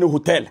kama wani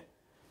hotel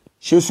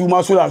she su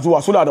ma suna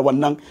zuwa suna da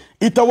wannan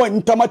ita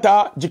wan ta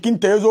mata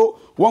jikinta yazo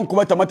wan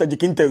kuma ta mata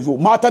jikinta yazo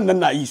matan nan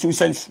na yi sun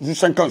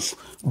san kansu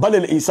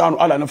balil insanu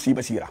ala nafsi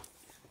basira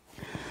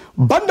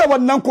banda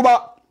wannan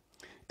kuma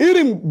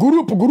irin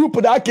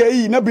group da ake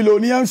yi na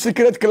Billionaire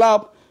Secret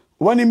Club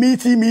wani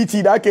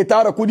miti da ake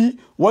tara kudi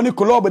wani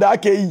club da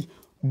ake yi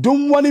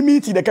duk wani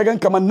miti da kagan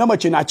kamar na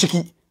mace na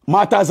ciki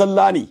mata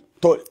zalla ne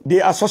to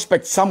they are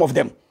suspect some of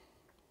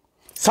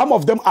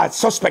them are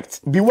suspect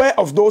beware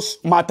of those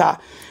mata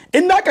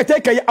in da ka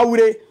take yi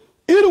aure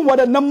irin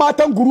waɗannan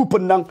matan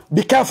grupin nan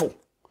be careful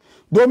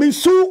domin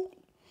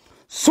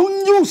sun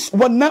use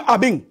wannan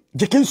abin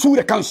jikin su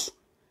da kansu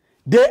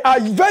they are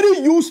very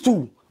used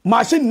to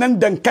mashin nan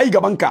dan kai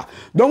gabanka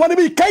don wani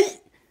bi kai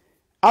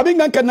abin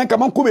gankan nan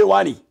kaman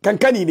kubewa ne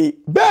kankani ne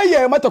bai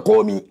yi mata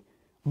komi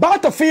ba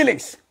ta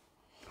feelings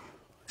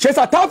shi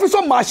yasa ta fi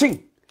son mashin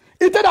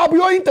ita da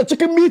abuyoyinta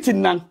cikin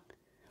mitin nan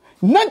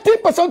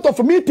 90% of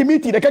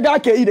miti da kaga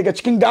ake yi daga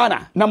cikin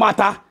Ghana na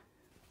mata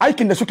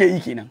aikin da suke yi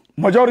kenan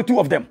majority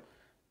of them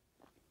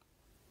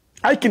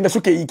aikin da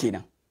suke yi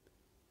kenan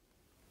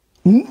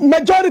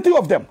majority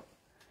of them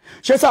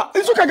shi yasa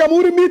in suka ga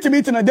wurin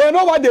miti na they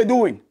know what they're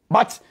doing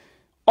but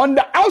on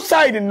the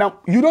outside now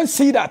you don't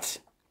see that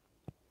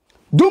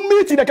duk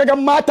miti da kaga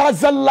mata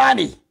zalla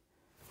ne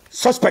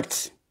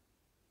suspect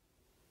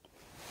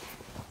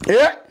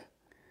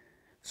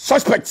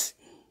suspect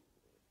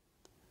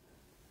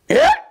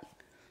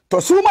to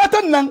su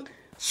matan nan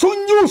sun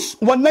use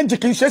wannan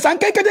jikin shi san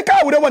kai kaje ka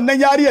aure wannan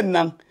yariyan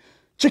nan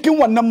cikin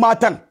wannan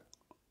matan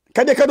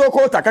kaje ka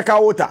doko ta ka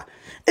kawo ta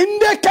in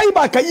dai kai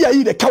ba ka iya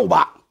yi da kyau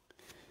ba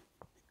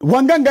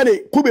wangan gane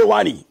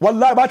kubewa ne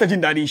wallahi ba ta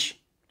jin dadi shi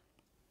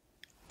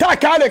ta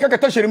kare ka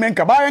ta shirmen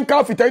ka bayan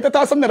ka fita ita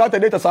ta san da za ta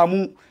dai ta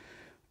samu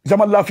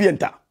zaman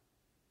lafiyanta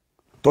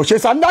to she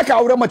san da ka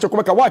aure mace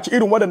kuma ka watch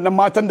irin waɗannan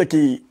matan da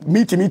ke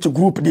miti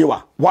group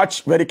dewa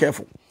watch very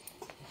careful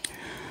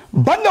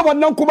banda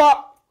wannan kuma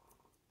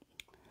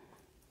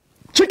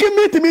cikin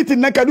meeting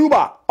nan ka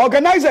duba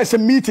organizers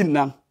meeting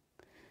nan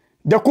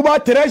da kuma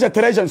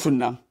treasure sun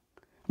nan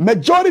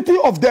majority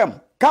of them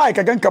kai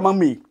ka gan kaman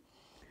me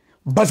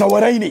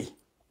bazawarai ne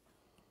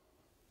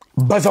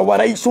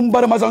bazawarai sun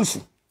bar mazan su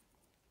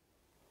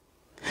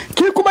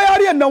ki kuma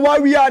yariyan nan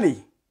wawiya ne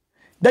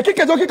da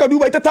kika zo kika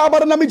duba ita ta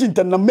bar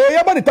namijinta nan me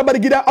ya bari ta bar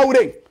gidan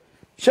aure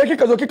she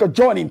kika zo kika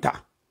join ta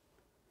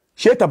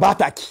she ta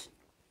bata ki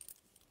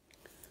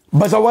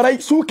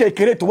bazawarai su ke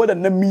create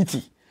waɗannan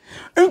miti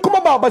in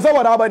kuma ba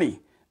bazawara bane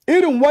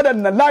irin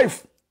waɗannan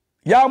life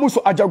ya musu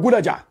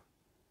ajagudaja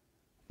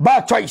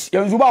ba choice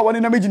yanzu ba wani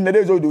namijin da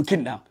zai zo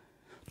dokin nan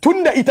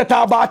tunda ita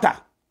ta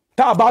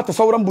bata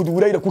sauran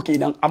budurai da kuke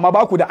nan amma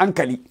ba ku da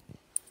hankali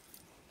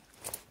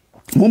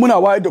mu muna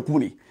wayar da ku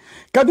ne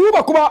ka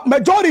duba kuma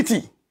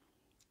majority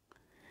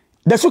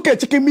da suke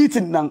cikin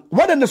meeting nan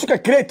waɗanda suka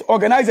create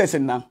organizers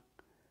nan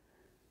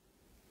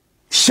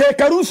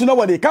shekarun su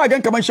nawa ne ka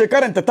gan kaman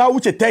shekaranta ta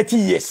wuce 30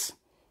 years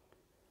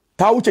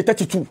ta wuce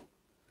 32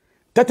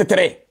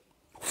 33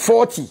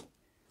 40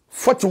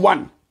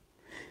 41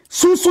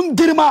 su sun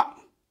girma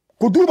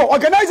ku duba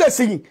organizers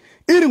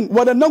irin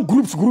waɗannan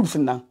groups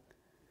nan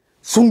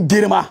sun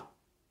girma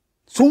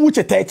sun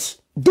wuce 30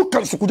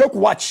 dukkan su kuje ku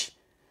watch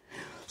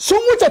sun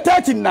wuce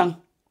 30 nan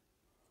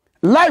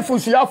life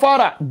su ya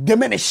fara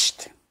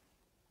diminished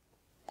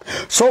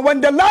so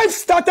when the life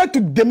started to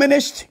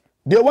diminish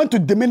they want to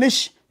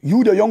diminish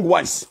you the young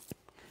ones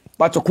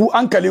but ku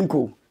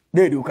ankalinku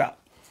dai duka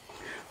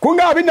kun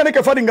ga abin da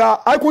nake fadin ga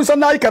ai kun san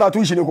nayi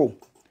karatun shi ne ko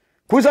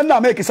ku san na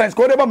make sense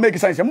ko dai ban make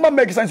sense in ban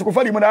make sense ku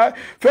fari muna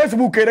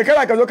Facebook kai da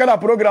kana ka zo kana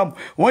program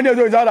wani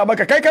yazo ya zara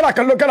maka kai kana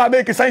kallo kana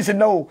make sense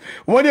nawo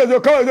wani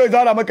yazo kawai zo ya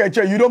zara maka ya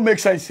ce you don't make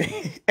sense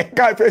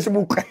kai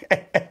Facebook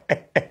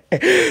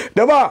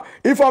da ba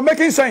if I'm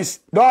making sense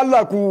don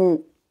Allah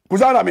ku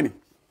zara mini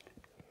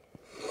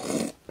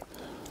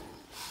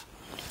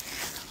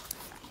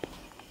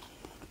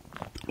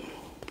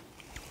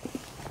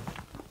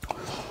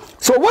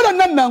so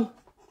waɗannan nan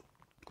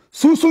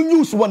sun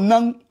use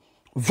wannan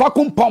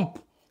vacuum pump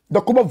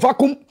da kuma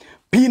vacuum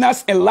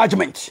penis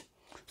enlargement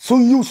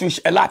sun use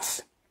shi a lot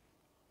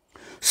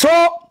so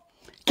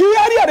ki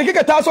yariya da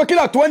kika taso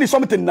kila 20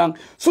 something nan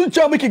sun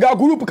ce miki ga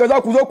group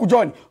kaza ku zo ku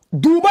join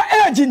duba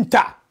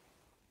ejinta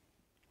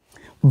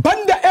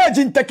banda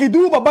ejinta ki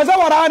duba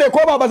bazawara ne ko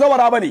ba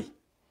bazawara bane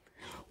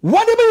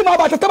wani bai ma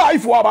ba ta taba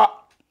haifuwa ba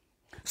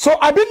so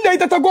abin da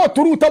ita ta go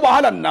through ta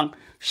wahalan nan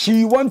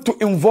she want to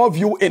involve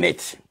you in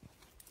it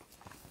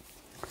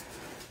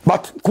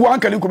but ku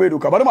hankalin ku bai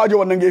doka bari mu aje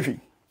wannan gefe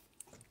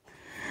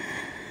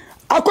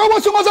akwai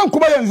wasu mazan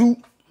kuma yanzu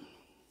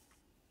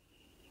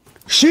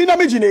shi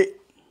namiji ne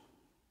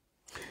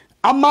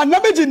amma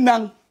namijin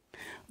nan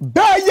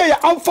ba ya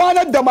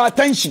amfanar da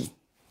matan shi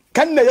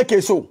kan da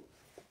yake so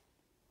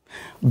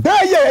ba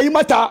ya yi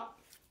mata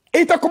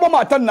ita kuma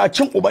matan na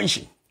cin uban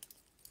shi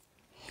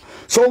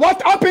so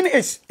what happened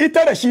is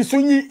ita da shi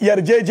sun yi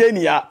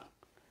yarjejeniya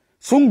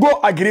sun go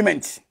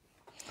agreement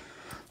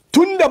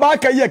tunda ba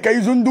ka iya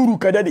kai zunduru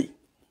ka dade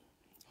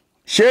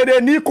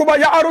shede ni kuma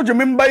ya aruju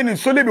min bainin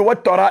sulbi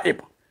wat tara'ib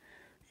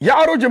ya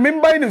aruju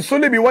min bainin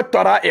sulbi wat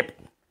tara'ib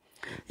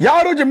ya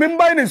aruju min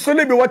bainin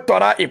sulbi wat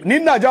tara'ib ni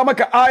na ja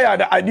maka aya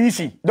da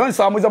hadisi don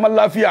samu zaman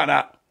lafiya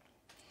na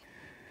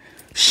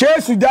she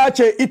su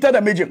dace ita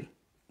da mijin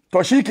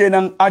to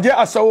shikenan aje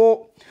a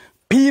sawo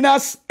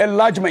penis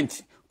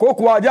enlargement ko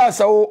kuwa aje a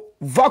sawo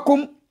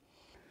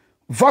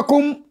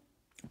vacuum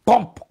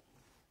pump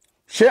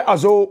she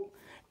azo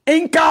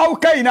in ka hau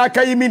kaina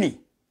ka yi mini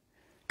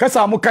ka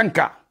samu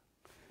kanka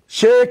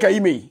she ka yi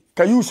mai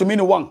ka yi su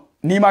mini wan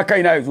ni ma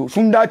kaina yazo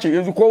sun dace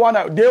yanzu kowa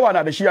na da yawa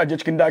na da shi a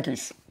cikin dakin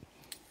su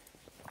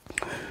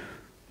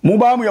mu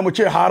ba mu ya mu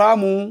ce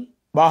haramu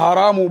ba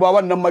haramu ba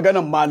wannan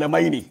maganan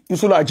malamai ne in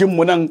suna jin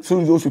mu nan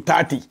sun zo su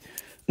tati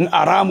in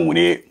haramu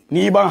ne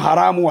ni ban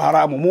haramu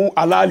mu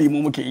alali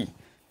mu muke yi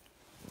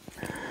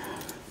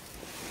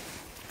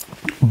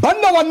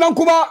banda wannan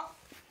kuma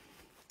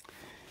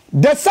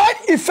the side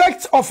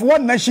effect of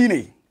wannan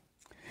shine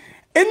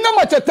in na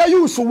mace ta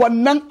yi su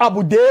wannan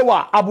abu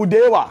da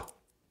yawa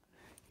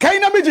kai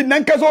namijin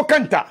nan ka zo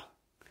kanta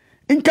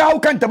in ka hau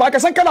kanta ba ka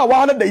san kana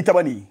wahalar da ita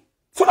bane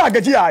suna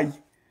gajiya yi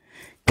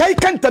kai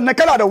kanta na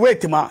kala da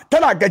weight ma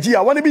tana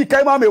gajiya wani bi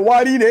kai ma mai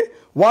wari ne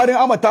warin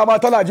amata ma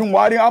tana jin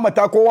warin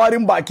amata ko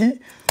warin baki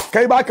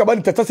kai ba ka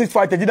bari ta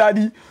satisfy ta ji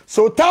dadi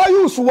so ta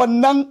yi su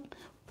wannan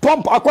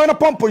pump akwai na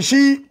pump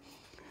shi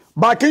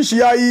bakin shi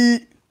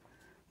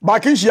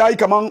yayi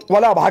kaman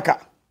wala ba haka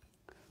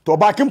to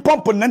bakin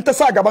pump nan ta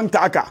sa gaban ta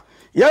aka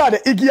yana da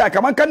igiya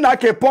kaman kan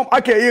ake pump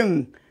ake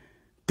yin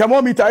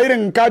thermometer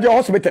irin ka je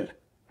hospital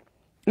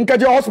in ka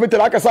je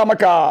hospital aka sa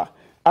maka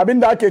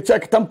abinda ake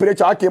check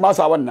temperature ake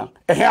masa wannan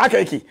haka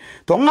yake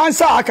to in an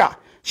sa haka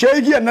she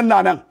igiyan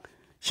nan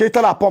she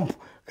tana pump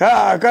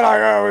kaga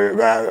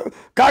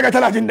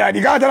tana jin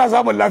daɗi kaga tana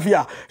samun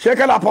lafiya she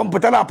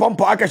tana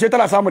pump aka she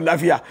tana samun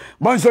lafiya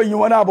ban son yi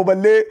wani abu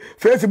balle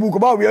Facebook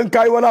babu yan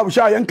kai wani abu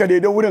sha yanka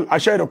daidai wurin a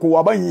shaida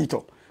kowa ban yi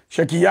to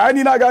shakiya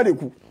ni na gane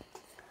ku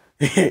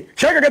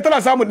she kaga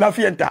tana samun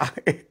lafiyanta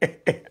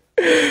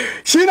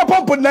shi na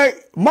pump na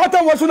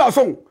matan wasu na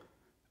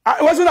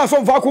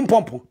son vacuum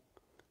pump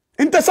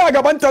in ta sa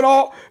gaban ta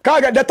no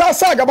kaga da ta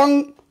sa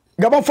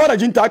gaban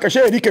farajinta aka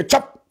she rike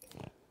chap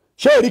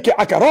she rike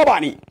aka roba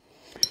ne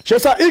she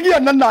sa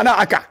igiyan nan na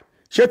aka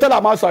she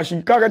tana masa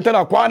shi kaga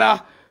tana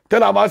kwana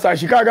tana masa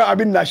shi kaga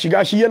abin na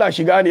shiga shi yana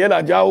shiga ne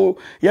yana jawo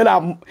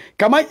yana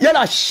kamar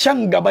yana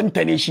shan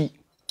gabanta ne shi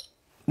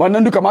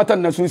wannan duka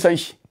matan nan sun san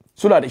shi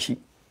suna da shi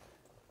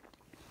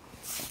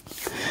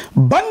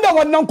banda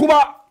wannan kuma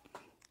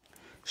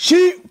shi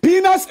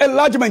penis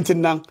enlargement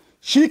nan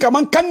shi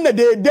kaman kanna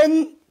daidan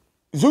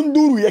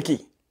zunduru yake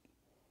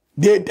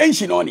daidan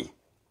shi ne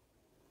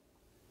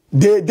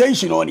daidan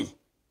shi ne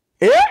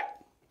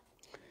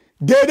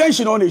daidan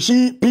shi ne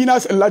shi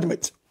penis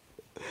enlargement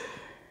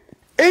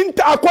in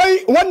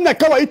akwai wannan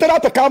kawai ita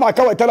ta kama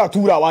kawai tana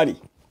turawa ne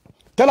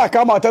tana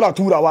kama tana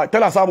turawa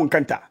tana samun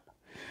kanta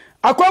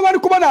akwai wani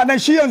kuma na nan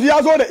shi yanzu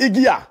ya zo da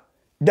igiya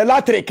da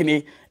laterik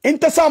ne in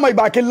ta sa mai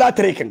bakin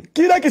laterikin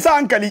kila ki sa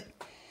hankali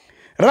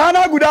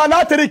rana guda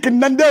laterikin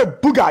nan da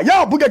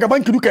ya buga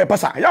gaban ki duka ya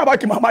fasa ya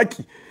baki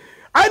mamaki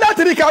ai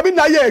laterik abin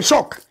na iya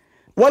shock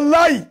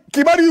wallahi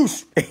ki bar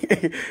use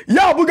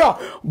ya buga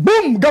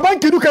boom gaban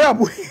ki duka ya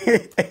bu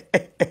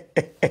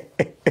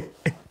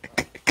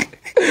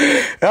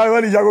ya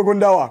wani jago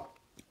gundawa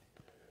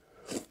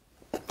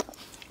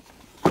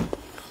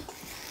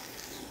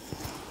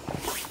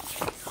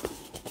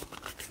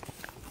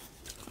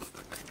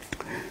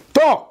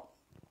to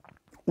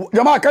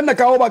jama'a kan na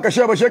kawo ba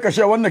kashe ba she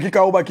kashe wannan ki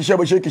kawo ba kishe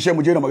ba she kishe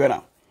mu je da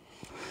magana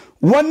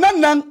wannan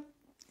nan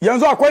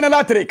yanzu akwai na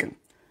latrik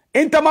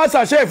in ta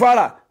masa shi ya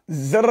fara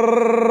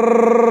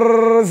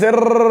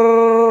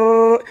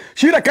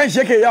shi da kanshi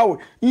yake yawo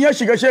in ya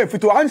shiga shi ya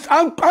fito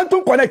an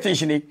tun connecting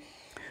shi ne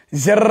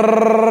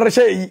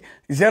shi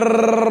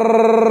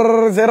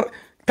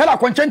tana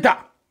kwancenta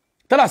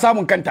tana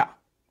samun kanta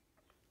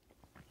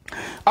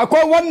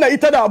akwai wannan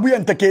ita da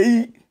abuyanta ke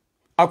yi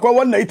akwai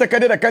wannan ita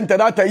kade da kanta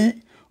za ta yi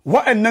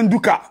waɗannan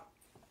duka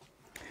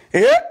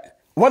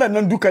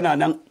waɗannan duka na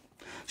nan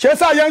shi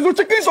yasa yanzu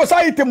cikin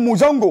society mu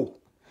Zongo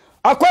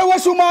akwai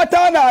wasu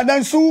mata na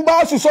nan su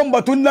ba su son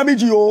batun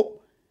namiji yo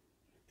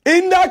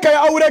inda ka yi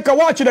aure ka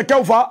waci da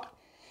kyau fa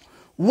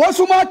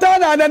wasu mata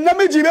na nan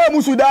namiji bai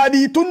musu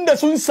dadi tunda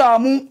sun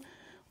samu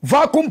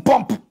vacuum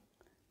pump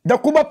da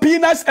kuma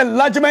penis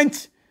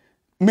enlargement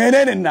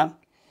menene nan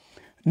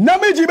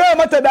namiji bai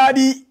mata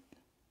dadi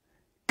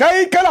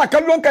kai kana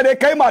kallon ka dai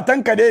kai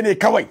matan ka dai ne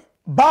kawai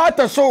ba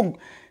ta so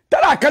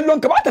tana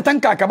kallon ka ba ta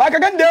tanka ka ba ka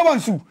gan da yawan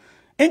su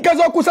in ka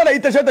zo kusa da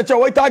ita sai ta ce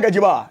wai ta gaji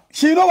ba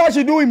she know what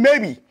she doing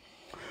maybe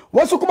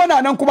wasu kuma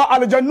na nan kuma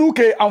aljannu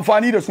ke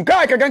amfani da su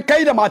kai ka gan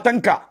kai da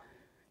matanka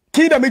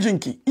ki da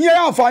mijinki in yayi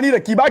amfani da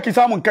ki baki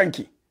samun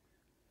kanki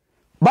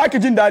baki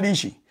jin dadin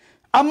shi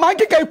amma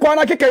kika yi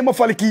kwana kika yi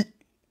mafalki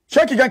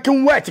sai ki gan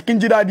kin waya cikin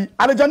ji dadi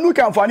aljannu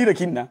ke amfani da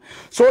kin nan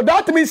so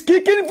that means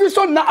kin fi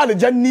son na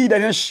aljanni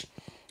da shi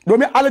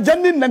domin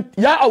aljannin nan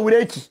ya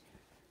aure ki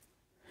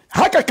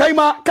haka kai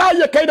ma ka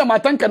iya kai da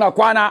matanka na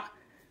kwana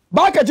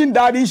baka jin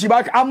dadin shi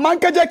baka amma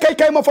ka je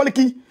kai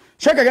mafalki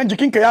sai ka gan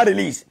jikinka ya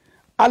release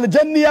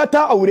aljanniya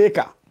ta aure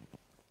ka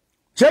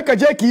sai ka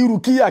je ki yi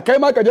rukiya kai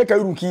ma ka je ka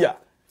yi rukiya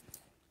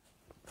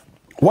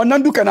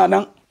wannan duka na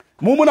nan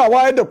mu muna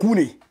wayar da ku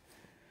ne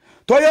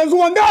to yanzu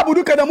wanga abu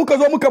duka da muka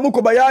zo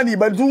muku bayani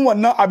bazun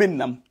wannan abin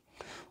nan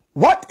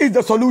what is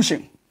the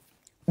solution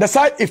the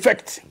side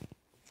effect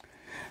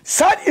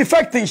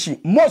din shi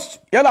most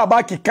yana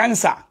baki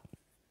cancer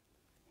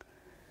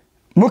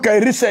muka yi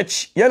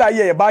research yana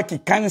iya ya baki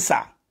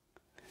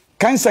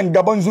cancer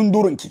gaban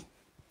zundurinki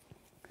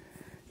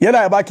yana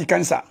ya baki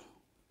kansa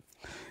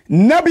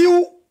na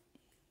biyu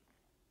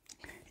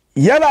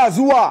yana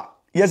zuwa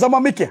ya zama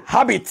miki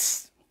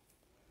habits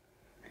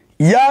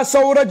ya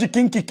saura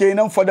jikinki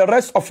kenan for the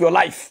rest of your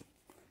life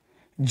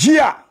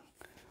jiya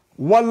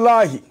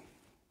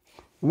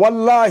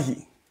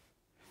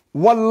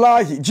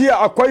wallahi jiya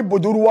akwai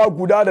budurwa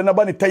guda da na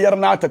bani tayar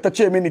nata ta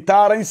ce mini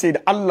taran sai da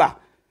Allah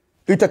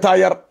ita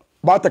tayar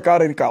ba ta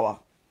kara rikawa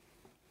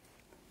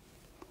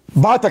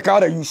ba ta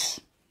kara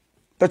use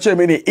ta ce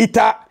mini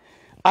ita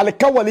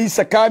alkawali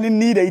tsakanin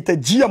ni da ita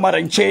jiya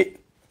marance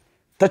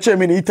ta ce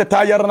mini ita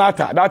tayar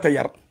nata da ta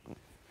yar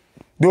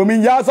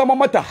domin ya zama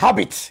mata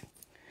habit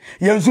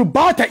yanzu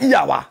ba ta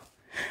iyawa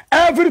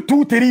every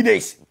 2-3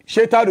 days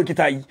she ta doki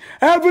ta yi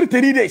every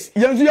 3 days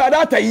yanzu ya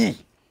da ta yi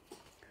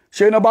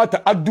she na ba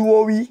ta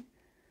addu'o'i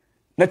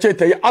na ce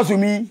ta yi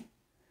azumi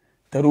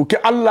ta roki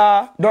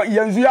Allah don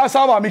yanzu ya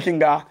saba mikin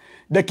ga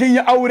da kin yi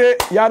aure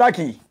ya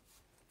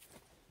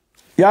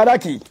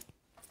daki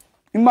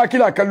in ma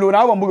kila kallo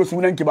na ban buga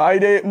sunan ki ba ai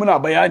dai muna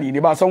bayani ne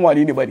ba san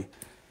wani ne bane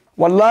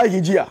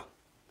wallahi jiya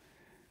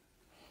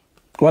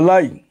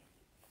wallahi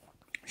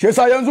shi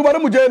yasa yanzu bari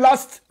mu je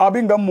last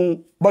abin gan mu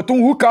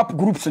batun hookup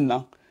groups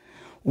nan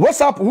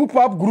WhatsApp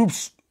hookup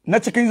groups na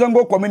cikin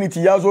Zongo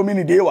community ya zo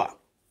mini da yawa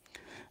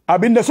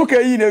abinda suka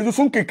yi ne yanzu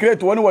sun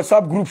create wani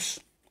WhatsApp groups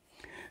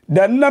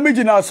da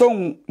namiji na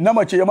son na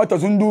mace ya mata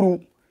zunduru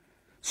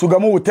su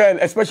gamu hotel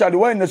especially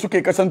wayanda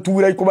suke kasan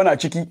turai kuma na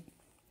ciki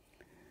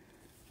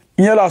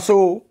in yana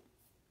so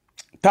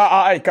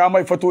ta aika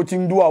mai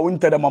fatocin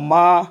duwawunta da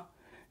mamma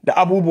da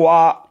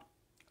abubuwa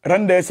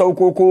ran da ya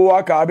sauko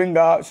kowa ka abin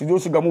ga su zo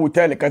su gamu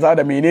hotel kaza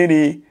da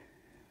menene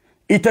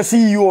ita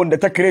CEO da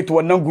ta create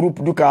wannan group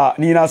duka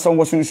ni na san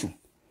wasun su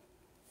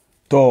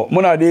to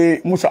muna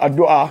dai musu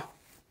addu'a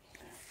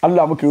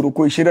Allah muke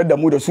roko shirar da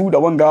mu da su da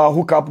wanga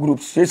hookup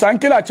groups sai san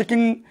kila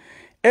cikin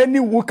any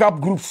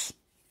hookup groups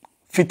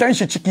fitan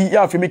shi ciki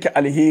ya fi miki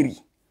alheri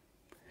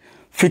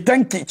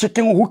fitanki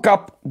cikin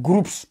hookup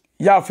groups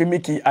ya fi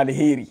miki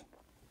alheri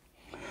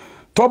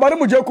to bari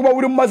mu je kuma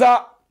wurin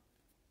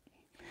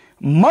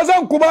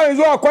mazan kuma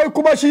yanzu akwai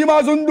kuma shi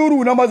ma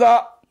zunduru na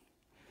maza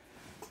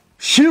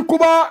shi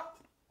kuma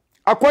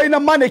akwai na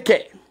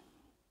manike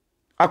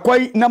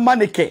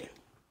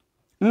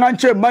in an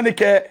ce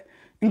manike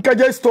in ka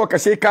je store ka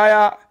sai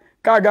kaya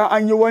kaga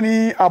an yi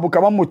wani abu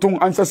kaman mutum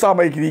an sassa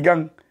mai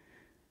rigan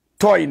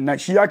toy na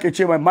shi yake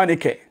ce mai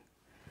manike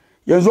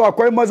yanzu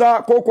akwai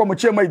maza ko kuma mu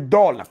ce mai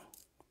doll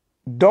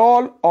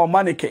or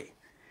manike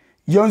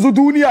yanzu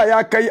duniya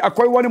ya kai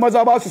akwai wani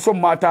maza ba su son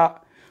mata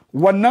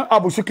wannan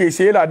abu suke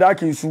sai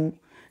ladakin su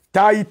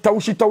ta yi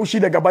taushi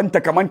da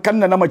gabanta kaman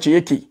kanna na mace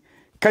yake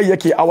kai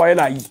yake awa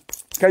yana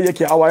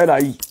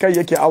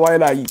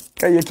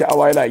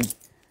yi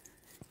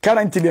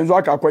currently yanzu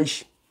haka akwai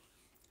shi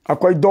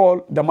akwai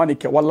doll da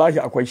manike wallahi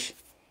akwai shi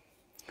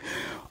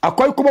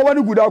akwai kuma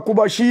wani guda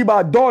kuma shi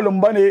ba doll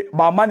bane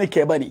ba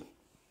manike bane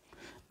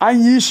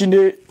an yi shi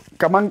ne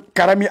kaman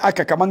karami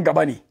aka kaman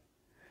gaba ne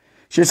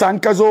shi yasa an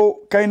ka zo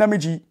kai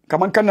namiji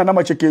kaman kan na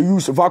mace ke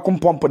use vacuum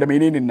pump da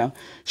menene nan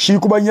shi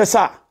kuma ya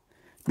sa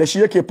da shi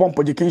yake pump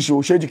jikin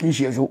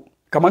shi ya zo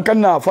kaman kan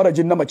na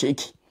farajin na mace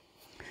yake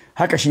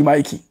haka shi ma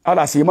yake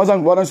ala sai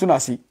mazan waran suna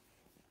sai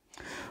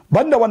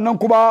banda wannan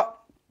kuma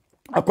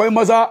akwai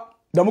maza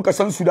da muka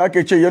san su da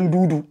ake ce yan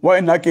dudu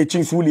wa'anda ake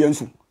cin suliyan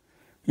su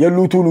yan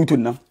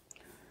lutun nan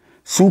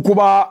su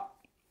kuma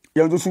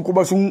yanzu su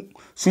kuma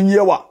sun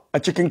yawa a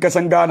cikin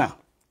kasan Ghana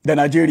da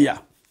Najeriya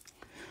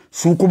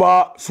su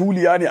kuma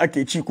suliya ne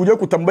ake ci kuje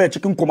ku tambaya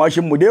cikin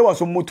kumashin mu da yawa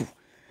sun mutu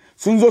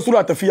sun zo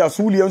suna tafiya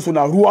suliyan su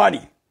na ruwa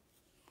ne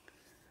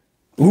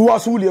ruwa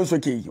suliyan su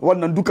ke yi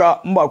wannan duka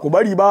in ba ku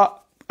bari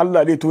ba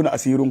Allah zai tona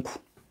asirin ku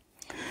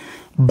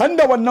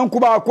banda wannan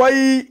kuma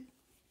akwai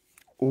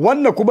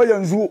wannan kuma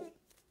yanzu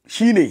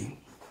shine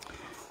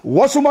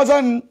wasu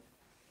mazan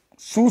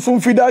su sun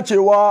fi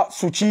dacewa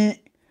su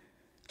ci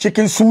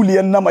cikin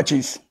suliyan na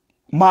mace su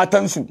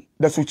matansu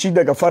da su ci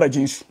daga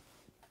farajinsu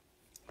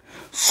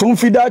sun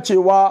fi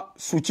dacewa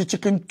su ci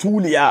cikin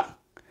tuliya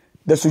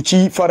da su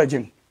ci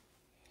farajin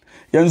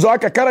yanzu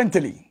aka karanta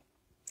ne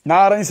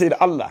na ransa da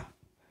Allah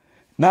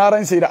na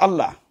ransa da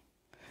Allah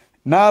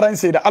na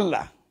ransa da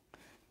Allah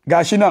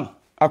gashi nan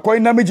akwai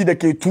namiji da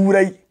ke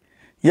turai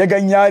ya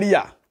gan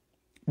yariya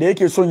da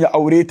yake son ya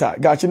aure ta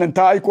gashi nan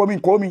ta aiko min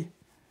komi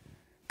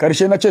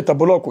karshe na ce ta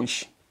blokun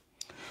shi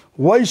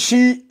wai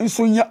shi in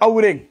sun yi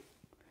auren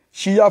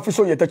shi ya fi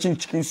son ya ta cin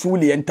cikin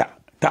suliyanta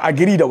ta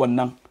agiri da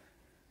wannan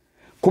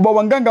kuma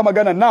wangan ga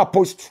magana na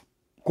post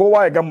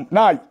kowa ya ga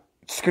na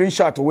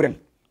screenshot wurin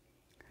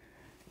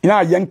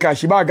ina yanka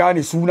shi ba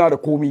gane suna da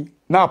komi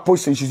na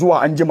postin shi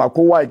zuwa anjima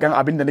kowa ya gan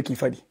abin da nake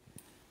fadi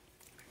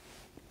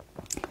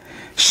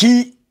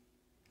shi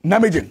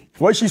namijin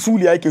wai shi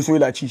suliya yake so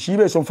ya ci shi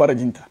bai son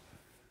farajinta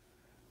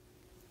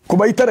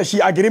kuma ita da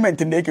shi agreement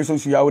da yake son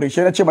su ya aure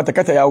shi na ce mata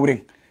kata ya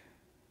auren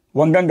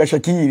wangan ga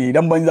shaki ne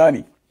dan banza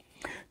ne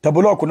ta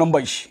block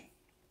number shi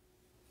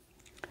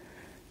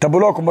ta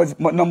block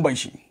number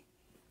shi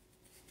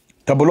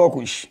ta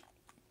block shi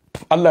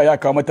Allah ya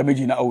kawo mata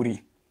miji na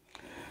aure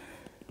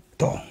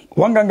to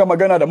wangan ga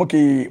magana da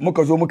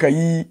muka zo muka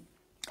yi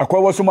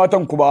akwai wasu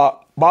matan ku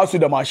ba su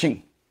da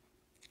mashin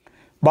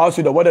ba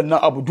su da waɗannan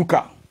abu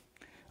duka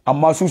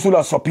amma su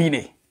sula sofi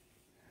ne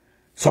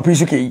sofi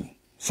suke yi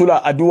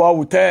sula aduwa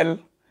hotel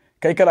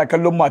kai kana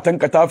kallon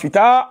matanka ta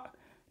fita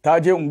ta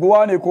je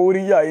unguwa ne ko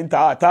wurin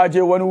yayinta ta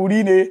je wani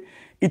wuri ne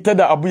ita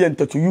da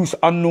abuyanta to use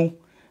annu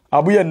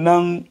abuyan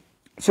nan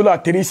sula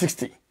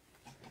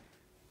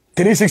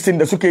 360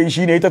 da suke yi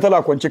shine ita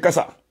tana kwance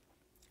kasa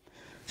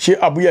shi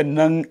abuyan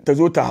nan ta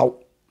zo ta hau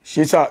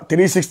shi sa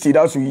 360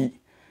 da su yi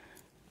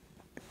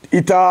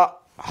ita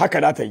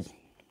haka da ta yi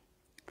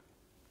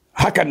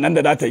hakan nan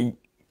da ta yi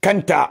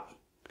kanta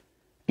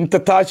in ta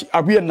tashi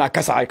abuyan na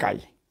kasa aka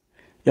yi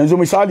yanzu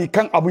misali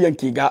kan abuyan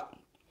ke ga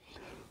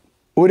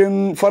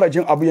wurin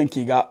farajin abuyan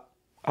ke ga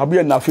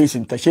abuyan na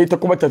facing ta sai ta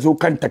kuma ta zo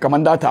kanta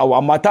kamar da ta hawa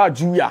amma ta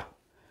juya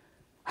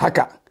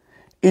haka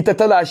ita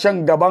tana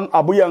shan gaban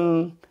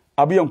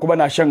abuyan kuma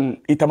na shan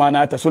ita ma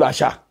nata suna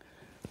sha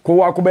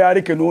kowa kuma ya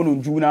rike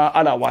nonon juna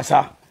ala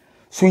wasa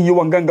sun yi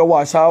wanganga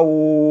wasa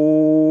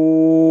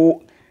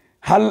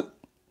hal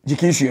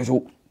jikinsu ya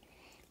zo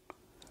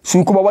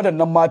su kuma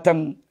waɗannan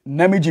matan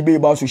namiji bai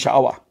ba su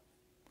sha'awa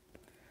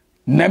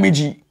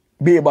namiji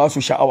bai ba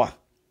su sha'awa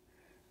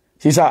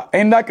shi sa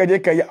in da ka je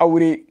ka yi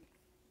aure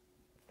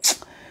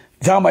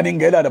zamanin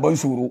ga yana da ban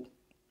tsoro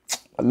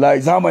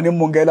wallahi zamanin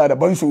mun ga yana da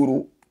ban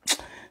tsoro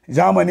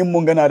zamanin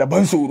mun gana da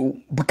ban tsoro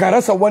ka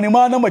rasa wani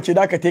ma na mace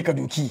da ka ka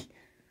doki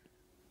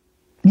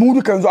mu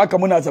duka yanzu aka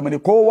muna zamane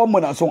kowan mu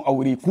na son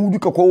aure ku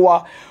duka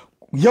kowa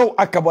yau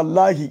aka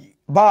wallahi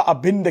ba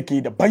abin da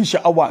ke da ban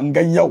sha'awa in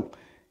gan yau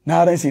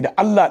na ransa da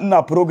Allah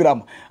ina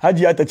program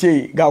hajiya ta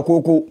ce ga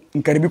koko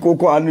in karbi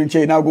koko a hannun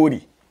ce na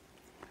gode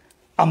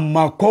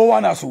amma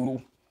kowa na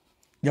tsoro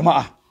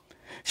jama'a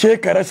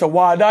shekararsa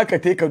wada ka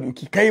ka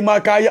doki kai ma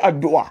kayi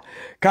addu'a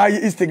kayi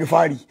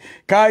istighfari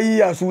kayi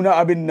ya suna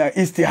abin na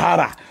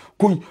istihara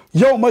kun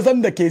yau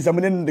mazan da ke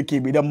zamanin da ke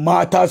bidan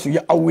mata su yi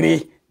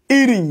aure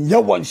irin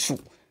yawan su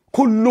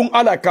kullum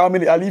ala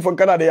kamil alifan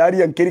kana da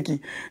yariyan kirki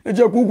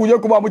nace ku je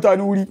ku ba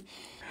mutane wuri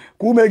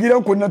ku mai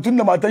gidan kunnan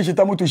tunda matan shi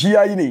ta mutu shi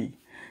yayi ne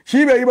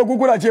shi bai yi ba ku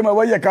kuna ce mai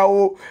wai ya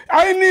kawo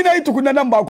ai ni na yi tukunna nan ba